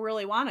he ever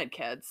really wanted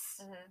kids.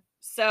 Mm-hmm.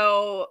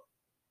 So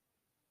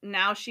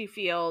now she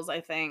feels,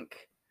 I think,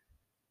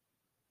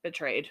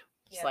 betrayed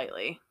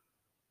slightly.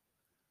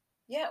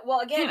 Yeah. Well,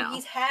 again,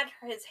 he's had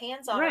his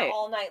hands on her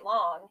all night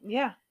long.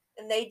 Yeah.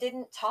 And they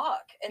didn't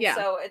talk. And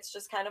so it's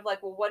just kind of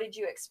like, well, what did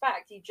you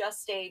expect? You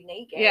just stayed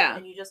naked. Yeah.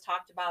 And you just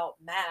talked about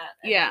Matt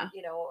and,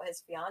 you know,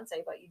 his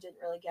fiance, but you didn't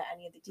really get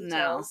any of the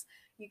details.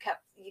 No.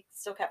 You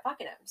still kept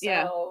fucking him. So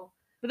yeah.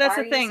 But that's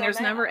the thing. There's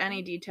never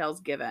any details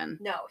given.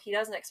 No, he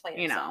doesn't explain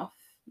himself.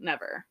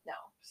 Never. No.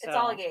 It's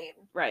all a game.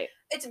 Right.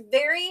 It's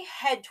very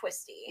head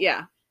twisty.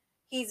 Yeah.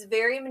 He's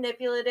very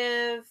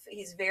manipulative.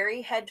 He's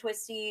very head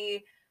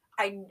twisty.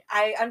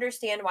 I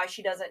understand why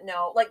she doesn't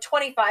know. Like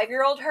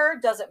 25-year-old her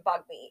doesn't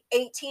bug me.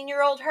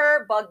 18-year-old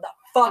her bugged the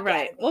fuck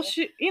out of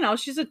me. Well,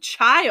 she's a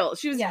child.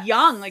 She was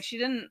young. Like she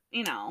didn't,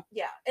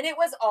 Yeah. And it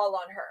was all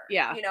on her.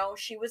 Yeah.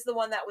 She was the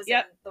one that was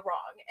in the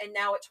wrong. And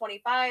now at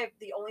 25,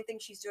 the only thing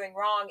she's doing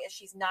wrong is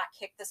she's not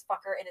kicked this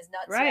fucker in his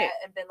nuts yet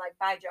and been like,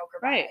 bye, Joker,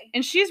 bye.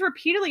 And she's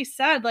repeatedly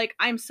said, like,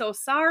 I'm so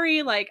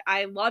sorry. Like,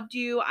 I loved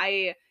you.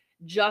 I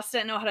just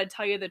didn't know how to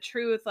tell you the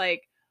truth.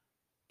 Like,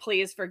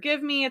 please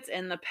forgive me. It's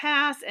in the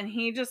past. And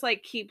he just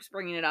like keeps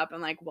bringing it up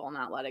and like will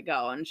not let it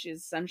go. And she's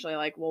essentially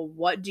like, well,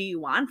 what do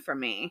you want from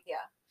me? Yeah.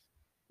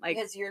 Like,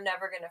 because you're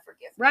never going to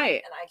forgive me. Right.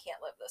 And I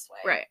can't live this way.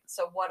 Right.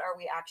 So what are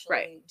we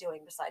actually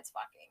doing besides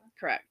fucking?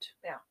 Correct.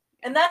 Yeah.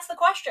 And that's the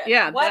question.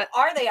 Yeah. What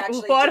are they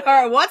actually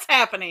doing? What's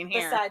happening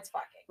here? Besides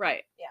fucking.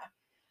 Right. Yeah.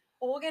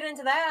 Well, we'll get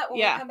into that when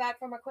we come back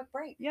from a quick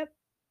break. Yep.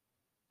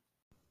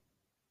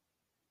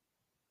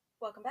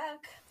 Welcome back.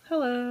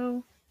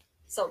 Hello.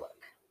 So look.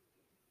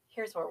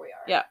 Here's where we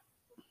are. Yeah.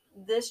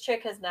 This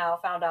chick has now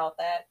found out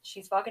that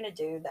she's fucking a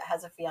dude that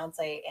has a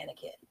fiance and a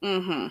kid.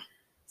 Mm-hmm.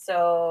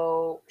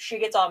 So she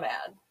gets all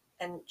mad.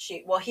 And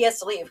he has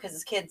to leave because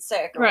his kid's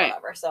sick or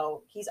whatever.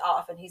 So he's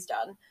off and he's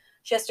done.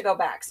 She has to go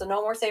back. So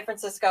no more San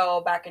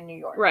Francisco, back in New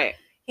York. Right.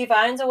 He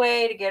finds a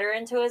way to get her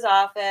into his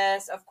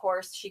office. Of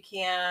course, she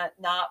can't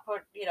not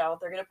put, they're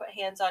going to put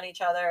hands on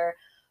each other.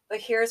 But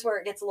here's where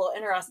it gets a little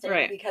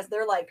interesting because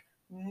they're like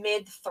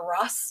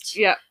mid-thrust.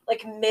 Yeah.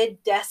 Like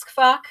mid-desk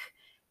fuck.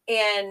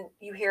 And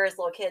you hear his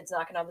little kids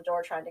knocking on the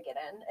door trying to get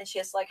in, and she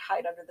has to like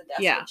hide under the desk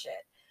Yeah. and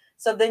shit.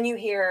 So then you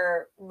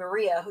hear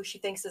Maria, who she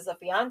thinks is a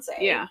fiance,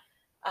 Yeah.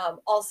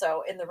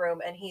 Also in the room,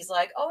 and he's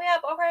like, "Oh yeah,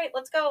 all right,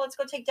 let's go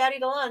take Daddy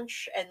to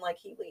lunch," and like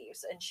he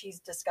leaves, and she's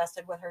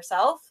disgusted with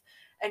herself,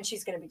 and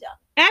she's gonna be done.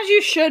 As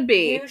you should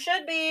be. You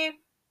should be.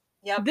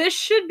 Yep. This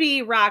should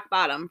be rock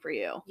bottom for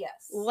you.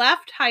 Yes.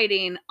 Left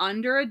hiding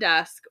under a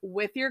desk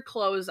with your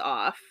clothes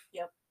off.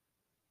 Yep.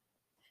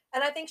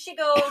 And I think she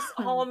goes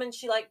home and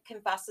she like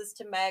confesses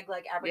to Meg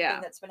like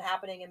everything that's been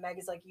happening, and Meg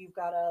is like, "You've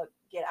got to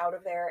get out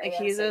of there." Like,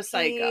 he's a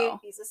psycho.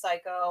 He's a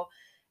psycho.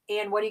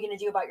 And what are you going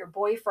to do about your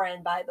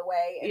boyfriend, by the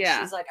way? And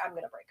she's like, "I'm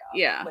going to break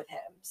up with him."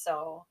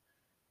 So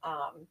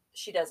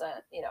she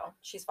doesn't,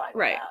 she's fine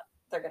with that.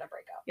 They're going to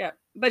break up. Yeah.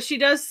 But she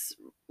does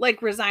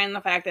like resign the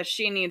fact that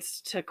she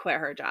needs to quit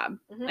her job.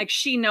 Mm-hmm. Like,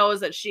 she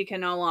knows that she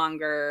can no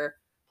longer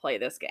play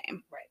this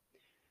game. Right.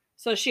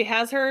 So she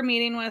has her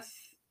meeting with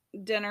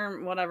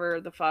dinner,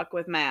 whatever the fuck,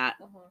 with Matt,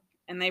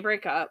 and they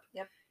break up.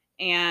 Yep.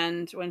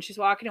 And when she's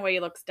walking away, he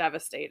looks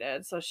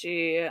devastated. So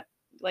she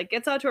like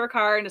gets out to her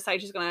car and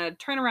decides she's gonna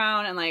turn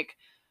around and like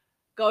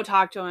go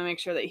talk to him and make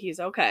sure that he's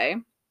okay.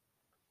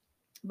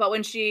 But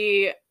when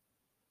she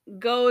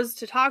goes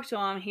to talk to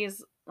him,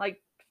 he's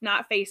like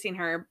not facing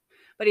her,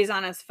 but he's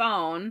on his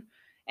phone,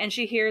 and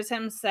she hears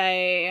him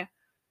say,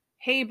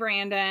 "Hey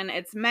Brandon,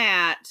 it's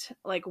Matt.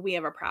 Like, we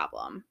have a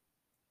problem."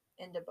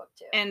 End of book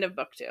 2. End of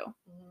book 2.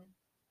 Mm-hmm.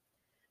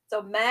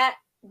 So Matt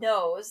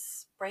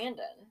knows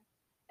Brandon.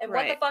 And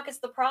what the fuck is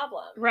the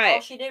problem? Right.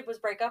 All she did was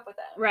break up with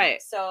him.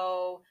 Right.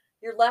 So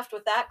you're left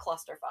with that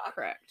clusterfuck.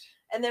 Correct.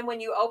 And then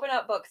when you open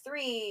up book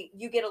 3,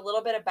 you get a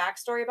little bit of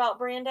backstory about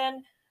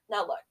Brandon.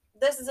 Now look,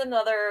 this is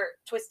another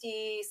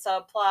twisty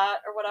subplot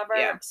or whatever.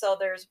 Yeah. So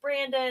there's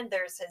Brandon,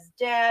 there's his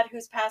dad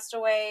who's passed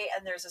away,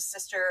 and there's a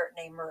sister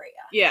named Maria.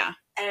 Yeah.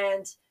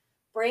 And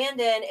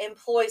Brandon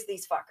employs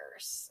these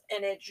fuckers,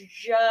 and it's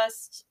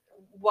just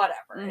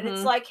whatever. And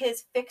it's like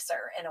his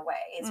fixer in a way.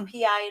 His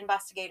PI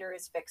investigator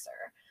is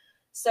fixer.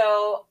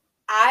 So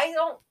I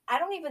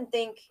don't even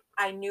think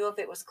I knew if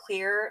it was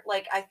clear.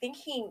 Like, I think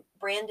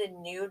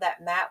Brandon knew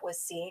that Matt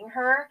was seeing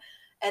her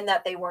and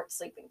that they weren't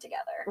sleeping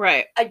together.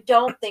 Right. I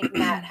don't think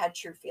Matt had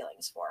true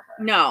feelings for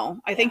her. No,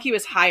 I think he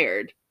was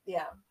hired.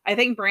 Yeah. I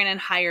think Brandon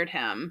hired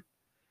him.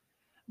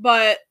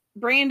 But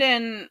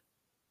Brandon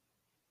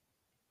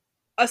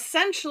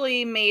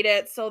essentially made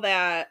it so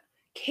that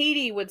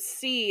Katie would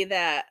see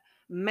that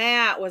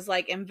Matt was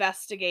like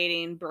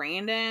investigating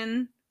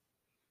Brandon.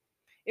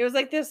 It was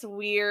like this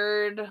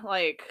weird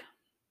like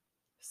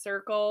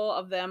circle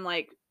of them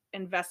like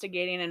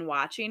investigating and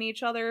watching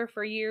each other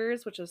for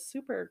years, which is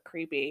super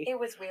creepy. It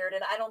was weird,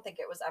 and I don't think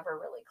it was ever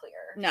really clear.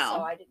 No.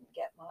 So I didn't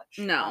get much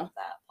of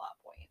that plot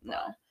point.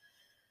 No.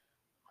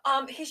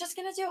 He's just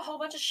gonna do a whole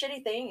bunch of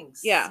shitty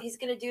things. Yeah. He's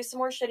gonna do some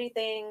more shitty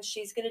things.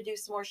 She's gonna do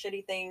some more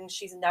shitty things.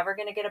 She's never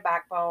gonna get a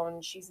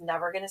backbone. She's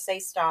never gonna say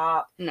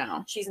stop.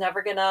 No. She's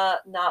never gonna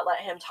not let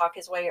him talk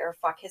his way or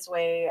fuck his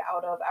way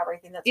out of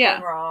everything that's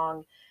going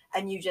wrong.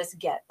 And you just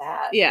get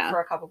that for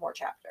a couple more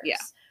chapters.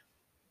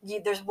 Yeah.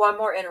 There's one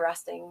more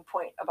interesting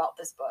point about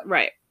this book.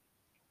 Right.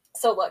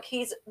 So look,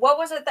 what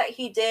was it that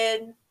he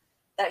did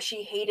that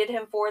she hated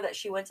him for, that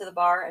she went to the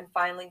bar and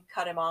finally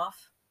cut him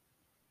off?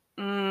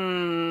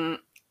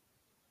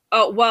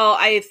 Oh, well,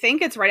 I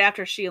think it's right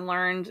after she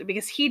learned,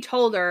 because he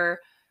told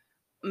her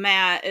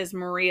Matt is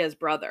Maria's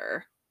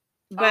brother.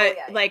 But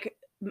like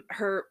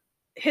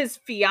his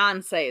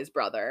fiance's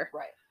brother.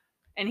 Right.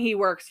 And he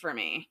works for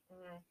me.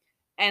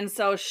 And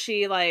so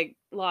she like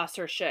lost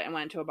her shit and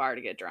went to a bar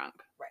to get drunk.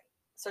 Right.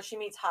 So she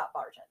meets hot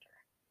bartender.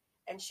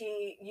 And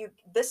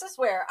this is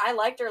where I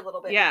liked her a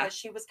little bit, because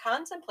she was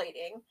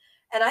contemplating,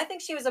 and I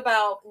think she was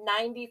about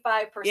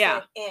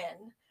 95%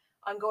 in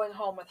on going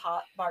home with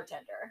hot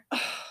bartender.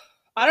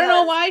 I don't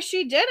know why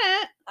she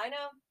didn't. I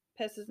know.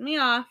 Pisses me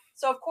off.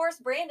 So, of course,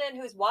 Brandon,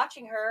 who's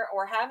watching her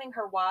or having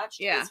her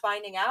watched, is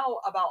finding out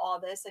about all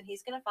this, and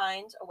he's going to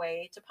find a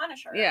way to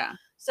punish her. Yeah.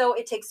 So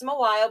it takes him a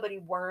while, but he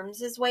worms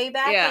his way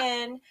back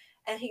in,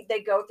 and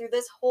they go through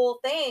this whole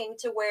thing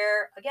to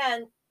where,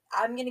 again,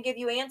 I'm going to give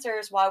you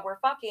answers while we're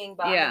fucking,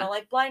 but I'm going to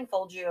like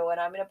blindfold you, and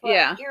I'm going to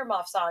put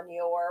earmuffs on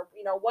you, or,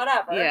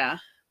 whatever. Yeah.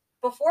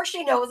 Before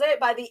she knows it,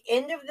 by the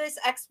end of this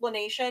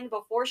explanation,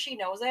 before she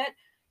knows it,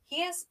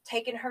 he has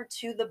taken her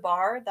to the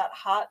bar that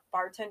hot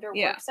bartender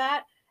works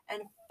at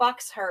and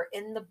fucks her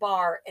in the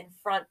bar in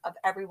front of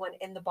everyone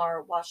in the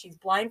bar while she's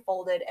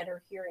blindfolded and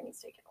her hearing is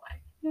taken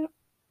away. Yep.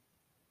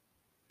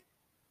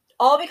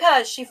 All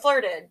because she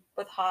flirted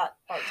with hot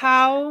bartender.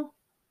 How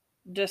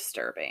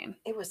disturbing.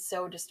 It was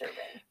so disturbing.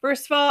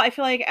 First of all, I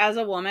feel like as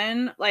a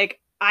woman,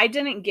 like, I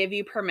didn't give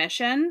you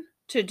permission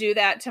to do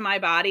that to my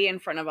body in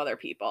front of other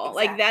people.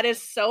 Exactly. Like, that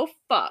is so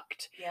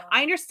fucked. Yeah.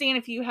 I understand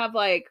if you have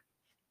like,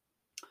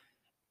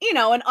 in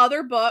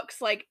other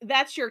books, like,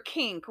 that's your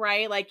kink,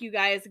 right? Like, you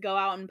guys go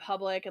out in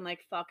public and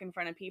like fuck in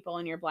front of people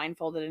and you're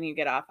blindfolded and you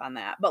get off on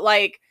that. But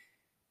like,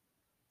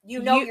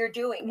 you're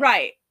doing it.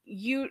 Right.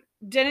 You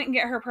didn't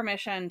get her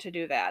permission to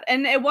do that.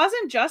 And it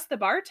wasn't just the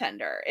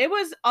bartender. It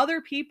was other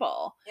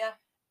people. Yeah.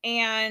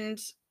 And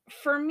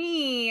for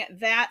me,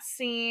 that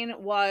scene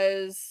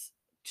was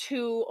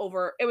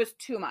it was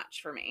too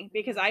much for me,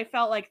 because I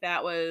felt like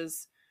that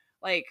was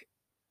like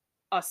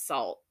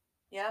assault.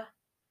 Yeah.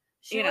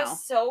 She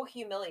was so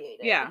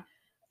humiliated. Yeah.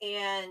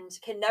 And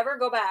can never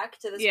go back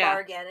to this bar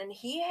again. And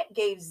he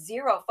gave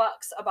zero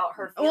fucks about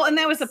her feelings. Well, and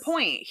that was the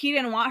point. He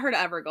didn't want her to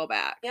ever go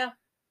back. Yeah.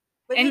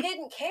 But he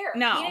didn't care.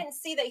 No. He didn't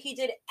see that he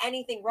did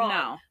anything wrong.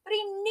 No. But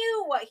he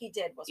knew what he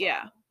did was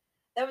wrong.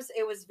 It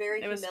was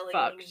very humiliating.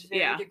 It was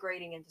very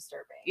degrading and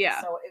disturbing.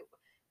 Yeah.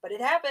 But it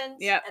happened.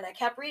 Yeah. And I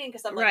kept reading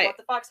because I'm like, what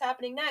the fuck's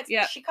happening next?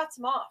 Yeah. She cuts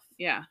him off.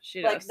 Yeah,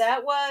 she does. Like,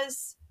 that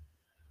was...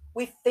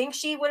 We think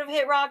she would have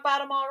hit rock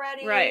bottom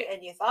already. Right.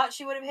 And you thought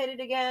she would have hit it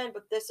again,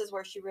 but this is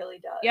where she really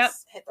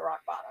does hit the rock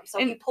bottom. So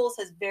he pulls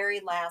his very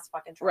last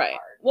fucking trump card.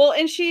 Well,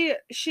 and she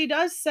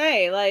does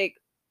say, like,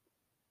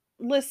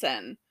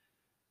 listen,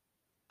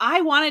 I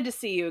wanted to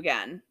see you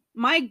again.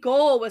 My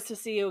goal was to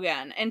see you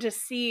again and to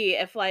see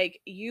if, like,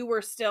 you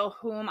were still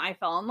whom I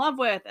fell in love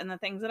with and the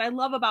things that I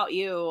love about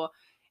you.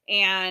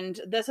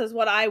 And this is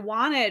what I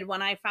wanted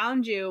when I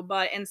found you.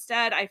 But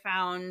instead I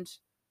found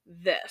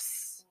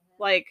this.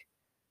 Mm-hmm. Like,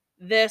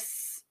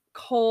 this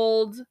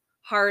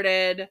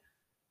cold-hearted,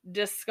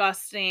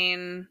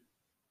 disgusting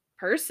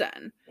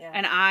person. Yeah.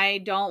 And I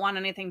don't want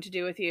anything to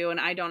do with you, and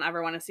I don't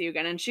ever want to see you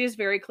again. And she's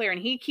very clear,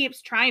 and he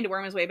keeps trying to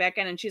worm his way back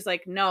in, and she's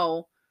like,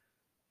 no,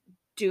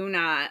 do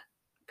not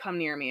come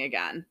near me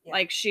again. Yeah.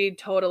 Like, she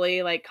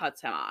totally, like,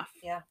 cuts him off.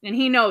 Yeah. And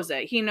he knows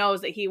it. He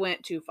knows that he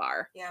went too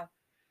far. Yeah.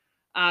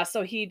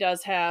 So he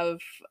does have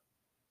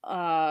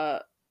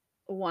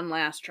one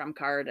last trump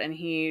card, and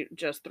he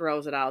just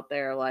throws it out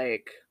there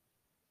like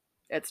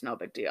it's no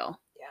big deal.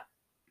 Yeah.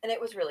 And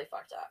it was really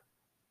fucked up.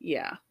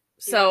 Yeah.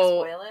 Do you want to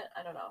spoil it?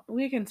 I don't know.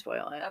 We can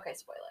spoil it. Okay,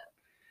 spoil it.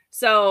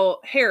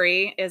 So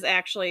Harry is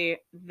actually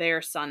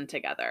their son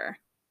together.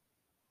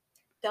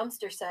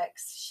 Dumpster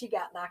sex. She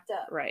got knocked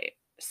up. Right.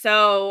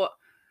 So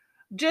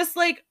just,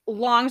 like,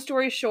 long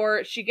story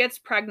short, she gets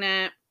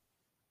pregnant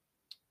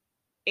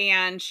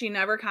and she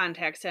never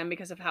contacts him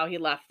because of how he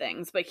left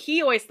things. But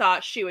he always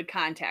thought she would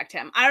contact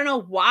him. I don't know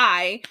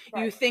why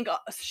you think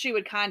she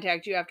would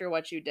contact you after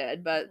what you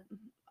did, but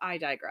I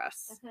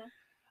digress.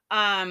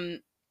 Mm-hmm.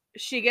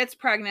 She gets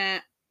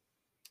pregnant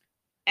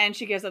and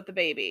she gives up the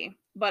baby.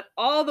 But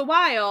all the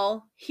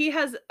while, he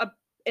has an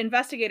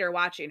investigator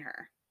watching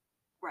her.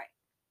 Right.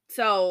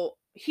 So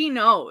he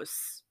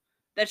knows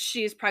that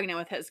she's pregnant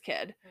with his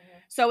kid. Mm-hmm.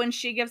 So when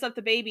she gives up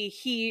the baby,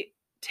 he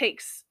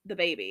takes the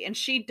baby, and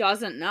she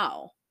doesn't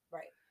know.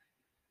 Right.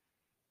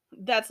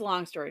 That's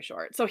long story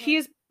short. So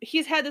he's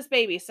had this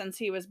baby since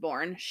he was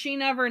born. She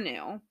never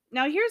knew.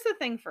 Now here's the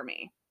thing for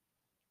me.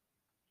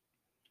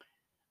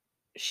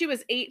 She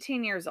was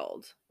 18 years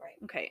old. Right.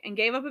 Okay. And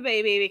gave up a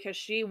baby because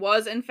she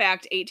was, in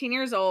fact, 18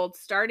 years old,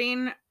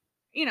 starting,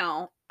 you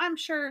know, I'm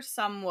sure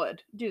some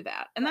would do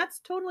that. And that's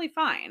totally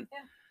fine. Yeah.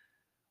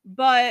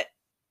 But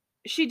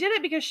she did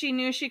it because she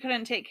knew she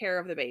couldn't take care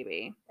of the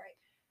baby. Right.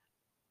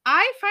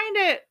 I find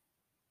it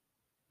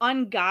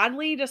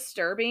ungodly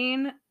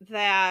disturbing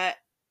that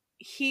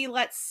he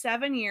let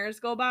 7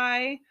 years go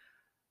by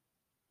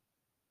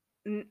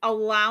not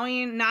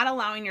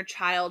allowing your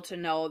child to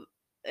know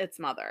its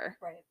mother.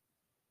 Right.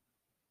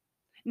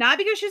 Not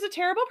because she's a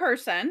terrible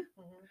person.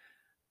 Mm-hmm.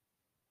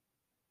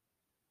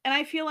 And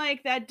I feel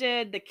like that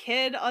did the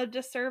kid a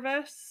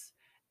disservice.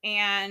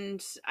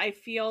 And I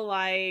feel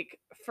like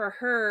for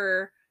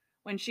her,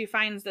 when she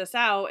finds this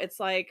out, it's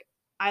like,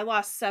 I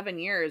lost 7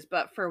 years,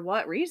 but for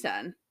what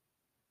reason?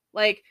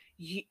 Like,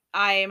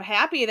 I'm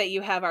happy that you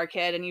have our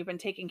kid and you've been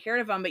taking care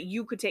of him, but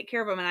you could take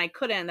care of him and I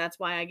couldn't. That's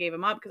why I gave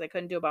him up, because I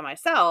couldn't do it by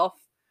myself.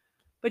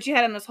 But you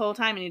had him this whole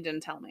time and you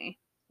didn't tell me.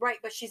 Right,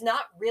 but she's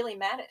not really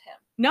mad at him.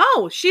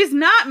 No, she's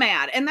not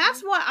mad. And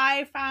that's what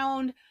I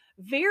found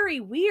very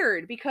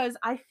weird, because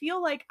I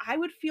feel like I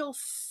would feel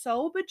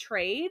so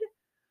betrayed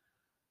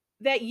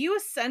that you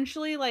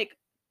essentially, like,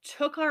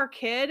 took our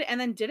kid and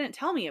then didn't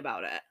tell me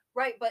about it.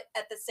 Right, but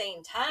at the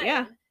same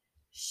time,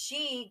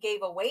 she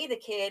gave away the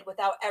kid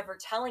without ever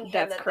telling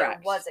him that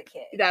there was a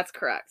kid. That's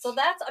correct. So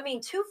that's, I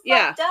mean, too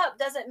fucked up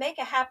doesn't make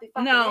a happy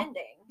fucking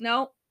ending.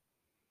 No.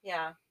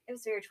 Yeah, it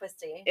was very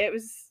twisty. It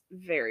was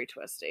very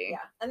twisty. Yeah,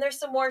 and there's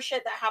some more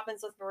shit that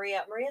happens with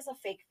Maria. Maria's a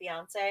fake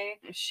fiance.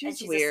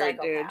 She's weird,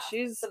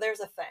 dude. So there's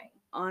a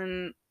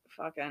thing.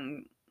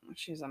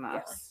 She's a mess.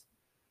 Yeah.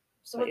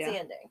 So what's the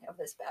ending of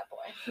this bad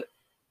boy?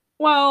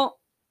 Well,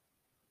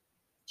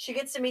 she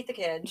gets to meet the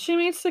kid. She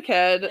meets the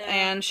kid,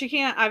 and she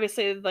can't,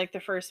 obviously, like, the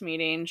first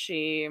meeting,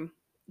 she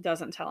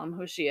doesn't tell him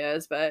who she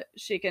is, but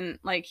she can,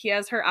 like, he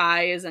has her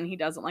eyes, and he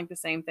doesn't like the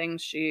same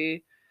things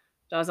she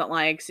doesn't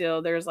like,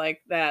 so there's,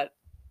 like, that,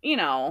 you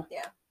know.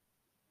 Yeah.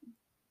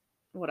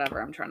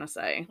 Whatever I'm trying to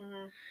say.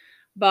 Mm-hmm.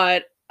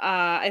 But,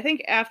 I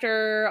think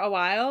after a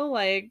while,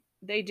 like,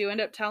 they do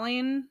end up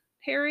telling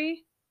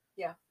Harry.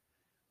 Yeah.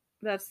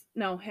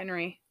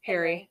 Henry.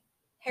 Harry.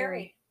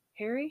 Harry?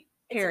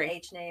 It's an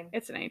H name.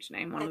 It's an H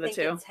name. One of the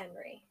two. It's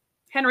Henry.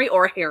 Henry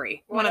or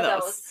Harry. One of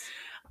those.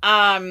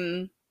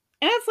 And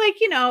it's like,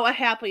 you know, a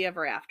happily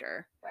ever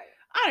after. Right.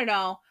 I don't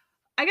know.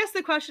 I guess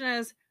the question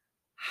is,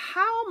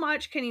 how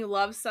much can you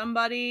love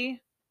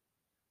somebody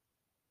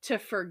to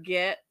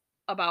forget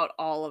about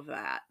all of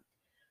that?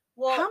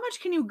 Well, how much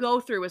can you go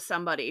through with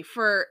somebody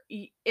for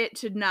it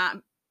to not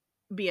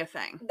be a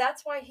thing?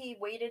 That's why he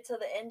waited till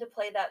the end to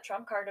play that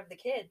trump card of the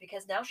kid,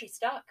 because now she's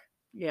stuck.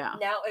 Yeah.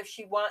 Now, if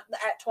she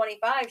at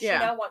 25, she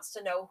now wants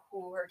to know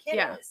who her kid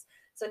is.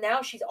 So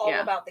now she's all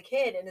about the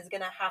kid and is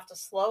going to have to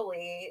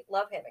slowly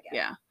love him again.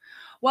 Yeah.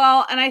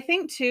 Well, and I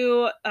think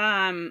too,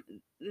 the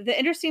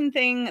interesting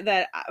thing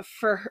that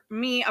for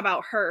me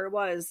about her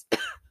was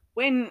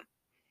when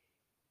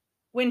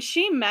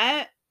she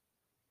met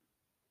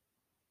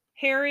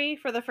Harry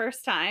for the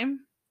first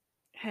time,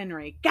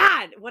 Henry,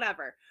 God,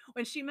 whatever.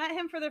 When she met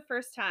him for the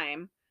first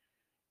time,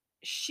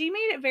 she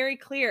made it very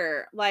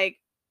clear, like,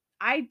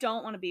 I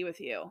don't want to be with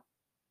you,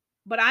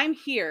 but I'm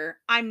here.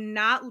 I'm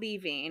not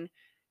leaving.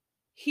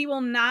 He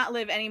will not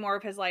live any more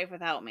of his life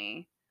without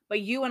me, but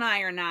you and I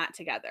are not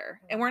together,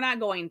 and we're not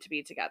going to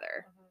be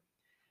together.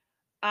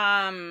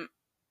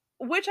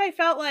 Which I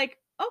felt like,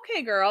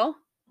 okay, girl,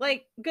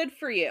 like, good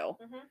for you.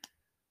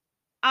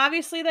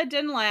 Obviously that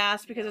didn't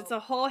last because it's a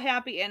whole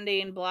happy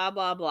ending, blah,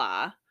 blah,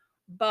 blah.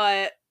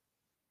 But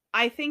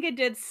I think it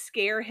did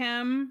scare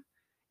him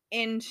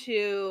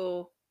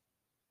into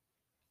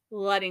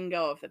letting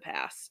go of the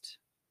past.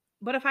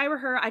 But if I were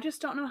her, I just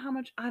don't know how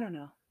much, I don't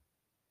know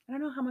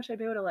how much I'd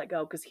be able to let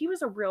go, because he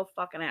was a real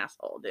fucking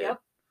asshole, dude.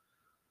 Yep.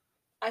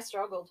 I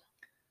struggled.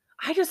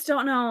 I just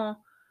don't know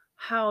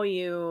how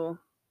you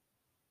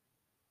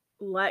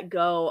let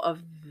go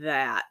of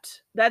that.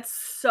 That's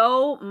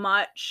so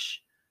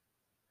much.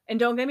 And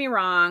don't get me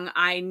wrong,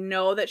 I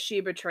know that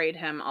she betrayed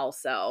him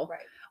also. Right.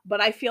 But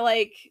I feel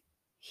like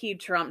he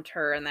trumped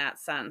her in that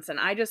sense. And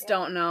I just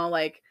don't know,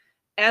 like,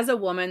 as a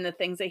woman, the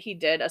things that he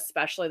did,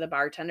 especially the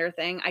bartender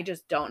thing, I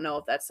just don't know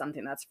if that's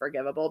something that's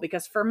forgivable.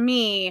 Because for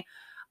me,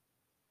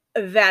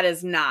 that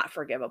is not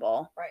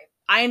forgivable. Right.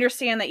 I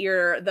understand that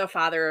you're the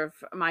father of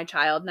my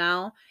child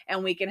now,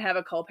 and we can have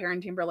a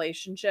co-parenting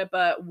relationship,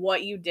 but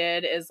what you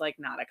did is, like,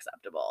 not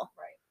acceptable.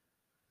 Right.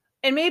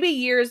 And maybe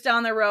years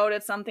down the road,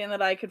 it's something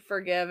that I could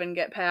forgive and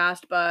get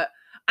past. But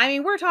I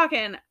mean, we're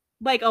talking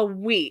like a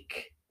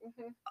week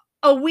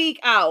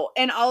out,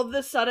 and all of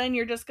a sudden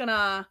you're just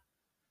gonna,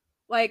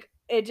 like,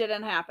 it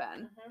didn't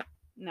happen.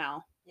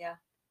 No. Yeah.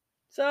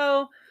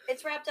 So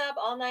it's wrapped up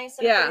all nice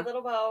in a pretty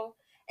little bow.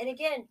 And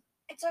again,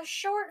 it's a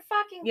short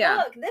fucking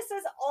book. This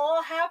is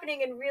all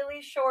happening in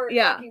really short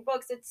fucking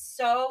books. It's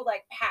so,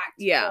 like,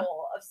 packed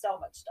full of so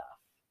much stuff.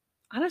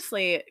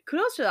 Honestly,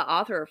 kudos to the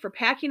author for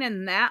packing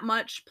in that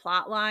much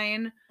plot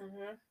line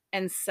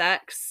and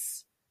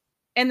sex.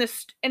 And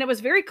it was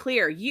very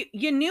clear.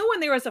 You knew when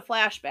there was a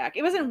flashback.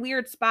 It was in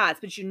weird spots,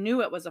 but you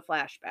knew it was a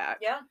flashback.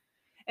 Yeah.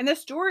 And the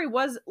story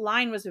was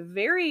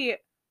very,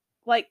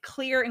 like,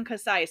 clear and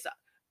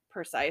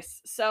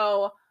precise.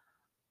 So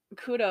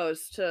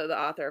kudos to the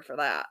author for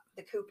that.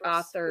 The Coopers,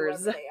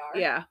 authors, whoever they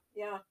are.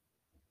 Yeah.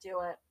 Do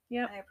it.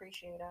 Yeah. I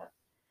appreciate it.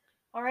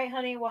 All right,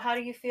 honey. Well, how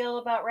do you feel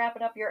about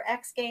wrapping up your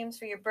X Games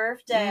for your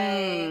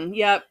birthday?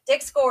 Yep.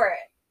 Dick score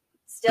it.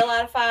 Still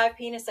out of 5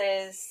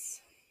 penises.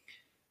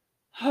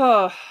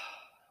 Oh,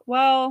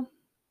 well,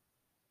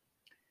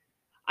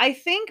 I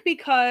think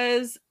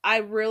because I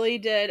really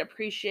did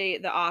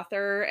appreciate the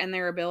author and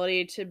their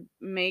ability to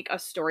make a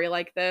story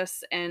like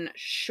this in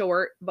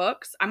short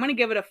books, I'm going to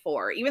give it a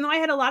 4. Even though I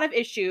had a lot of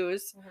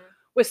issues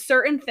with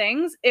certain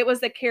things, it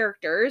was the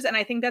characters, and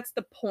I think that's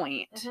the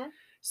point.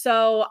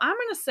 So I'm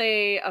going to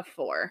say a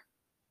 4.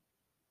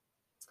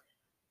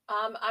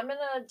 I'm going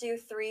to do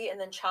 3 and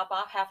then chop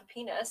off half a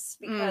penis,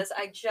 because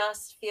I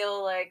just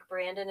feel like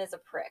Brandon is a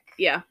prick.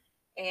 Yeah.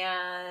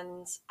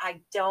 And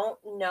I don't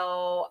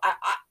know.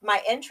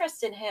 My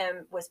interest in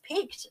him was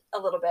piqued a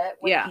little bit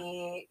when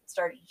he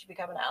started to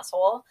become an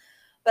asshole.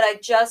 But I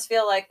just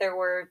feel like there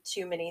were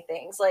too many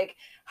things. Like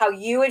how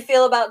you would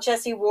feel about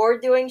Jesse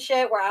Ward doing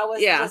shit, where I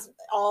was just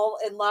all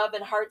in love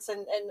and hearts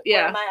and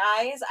in my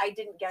eyes. I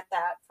didn't get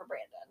that for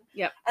Brandon.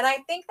 Yep. And I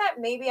think that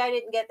maybe I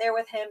didn't get there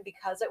with him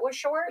because it was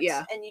short.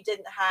 Yeah. And you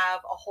didn't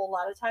have a whole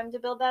lot of time to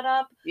build that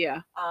up.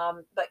 Yeah.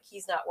 But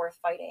he's not worth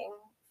fighting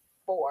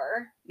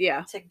for.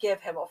 Yeah. To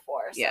give him a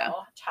 4. So Yeah.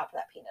 chop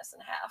that penis in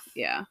half.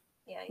 Yeah.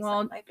 Yeah, he's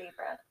like my favorite.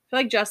 I feel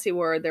like Jesse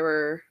Ward, there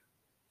were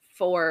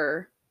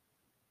 4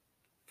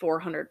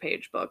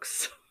 400-page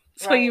books.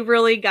 So you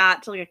really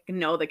got to, like,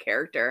 know the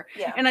character.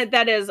 Yeah. And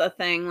that is a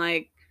thing,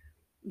 like,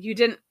 you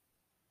didn't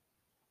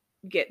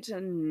get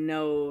to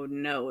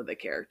know the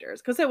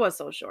characters because it was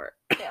so short.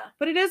 Yeah.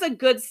 But it is a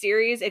good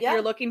series if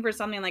you're looking for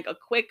something like a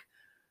quick,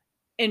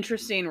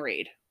 interesting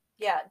read.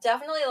 Yeah,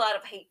 definitely a lot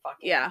of hate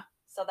fucking. Yeah.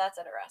 So that's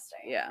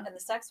interesting. Yeah. And the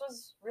sex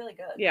was really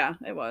good. Yeah,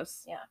 it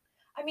was. Yeah.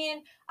 I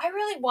mean, I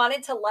really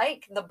wanted to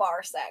like the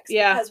bar sex.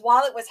 Yeah. Because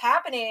while it was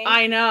happening,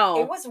 I know.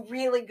 it was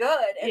really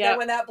good. And then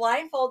when that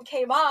blindfold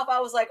came off,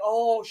 I was like,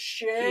 oh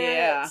shit.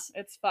 Yeah,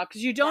 it's fucked.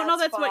 Because you don't know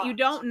that's what you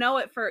don't know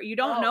it for. You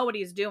don't know what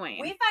he's doing.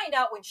 We find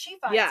out when she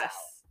finds out.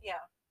 Yeah.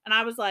 And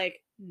I was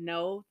like,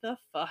 no, the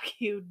fuck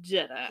you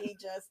didn't. He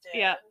just did.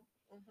 Yeah.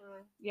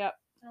 Yep.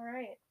 All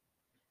right.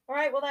 All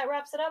right, well, that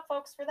wraps it up,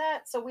 folks, for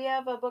that. So we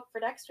have a book for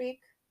next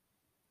week.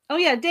 Oh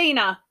yeah,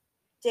 Dana.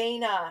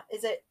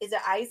 Is it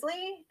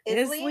Isley?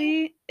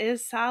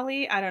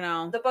 Sally? I don't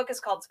know. The book is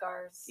called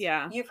Scars.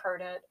 Yeah. You've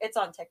heard it. It's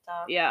on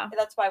TikTok. Yeah.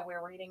 That's why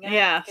we're reading it.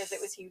 Yes. Because it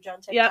was huge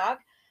on TikTok. Yep.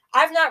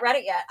 I've not read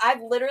it yet.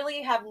 I've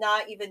literally have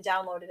not even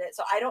downloaded it.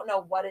 So I don't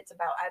know what it's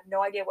about. I have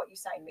no idea what you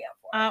signed me up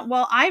for.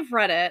 Well, I've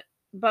read it,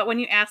 but when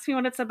you ask me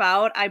what it's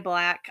about, I'm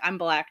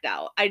blacked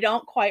out. I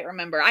don't quite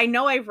remember. I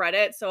know I've read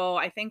it, so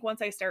I think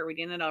once I start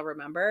reading it, I'll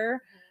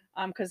remember.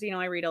 Because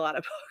I read a lot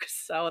of books,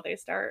 so they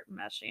start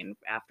meshing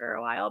after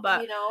a while.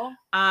 But yeah.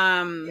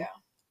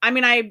 I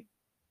mean,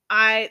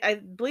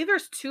 I believe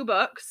there's 2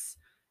 books.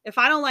 If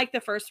I don't like the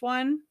first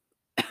one,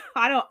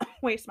 I don't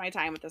waste my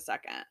time with the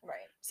second.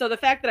 Right. So the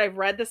fact that I've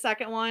read the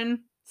second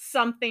one,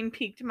 something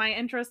piqued my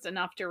interest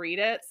enough to read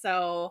it.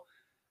 So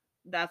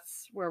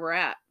that's where we're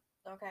at.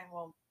 Okay,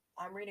 well,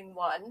 I'm reading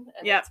one,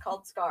 and Yep. it's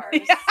called Scars.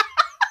 Yeah.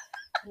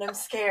 And I'm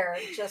scared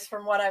just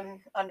from what I'm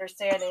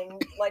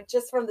understanding. Like,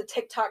 just from the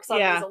TikToks on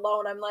these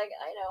alone, I'm like,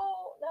 I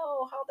don't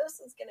know how this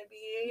is going to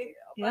be.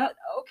 But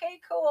okay,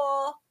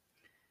 cool.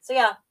 So,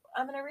 yeah,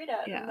 I'm going to read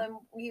it. Yeah. And then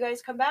you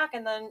guys come back,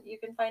 and then you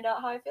can find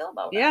out how I feel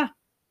about it. Yeah.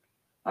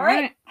 All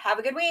right. Have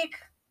a good week.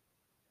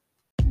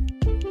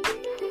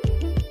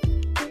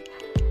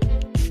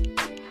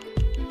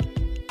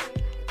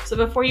 So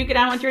before you get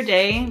on with your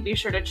day, be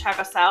sure to check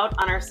us out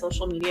on our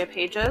social media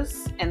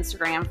pages,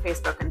 Instagram,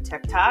 Facebook, and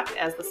TikTok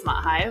as The Smut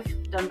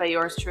Hive, done by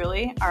yours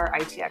truly, our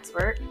IT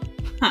expert.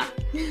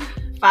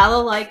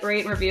 Follow, like,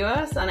 rate, and review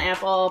us on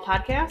Apple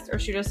Podcasts or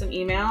shoot us an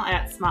email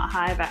at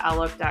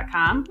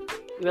smuthive@outlook.com.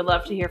 We would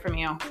love to hear from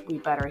you. We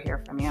better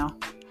hear from you.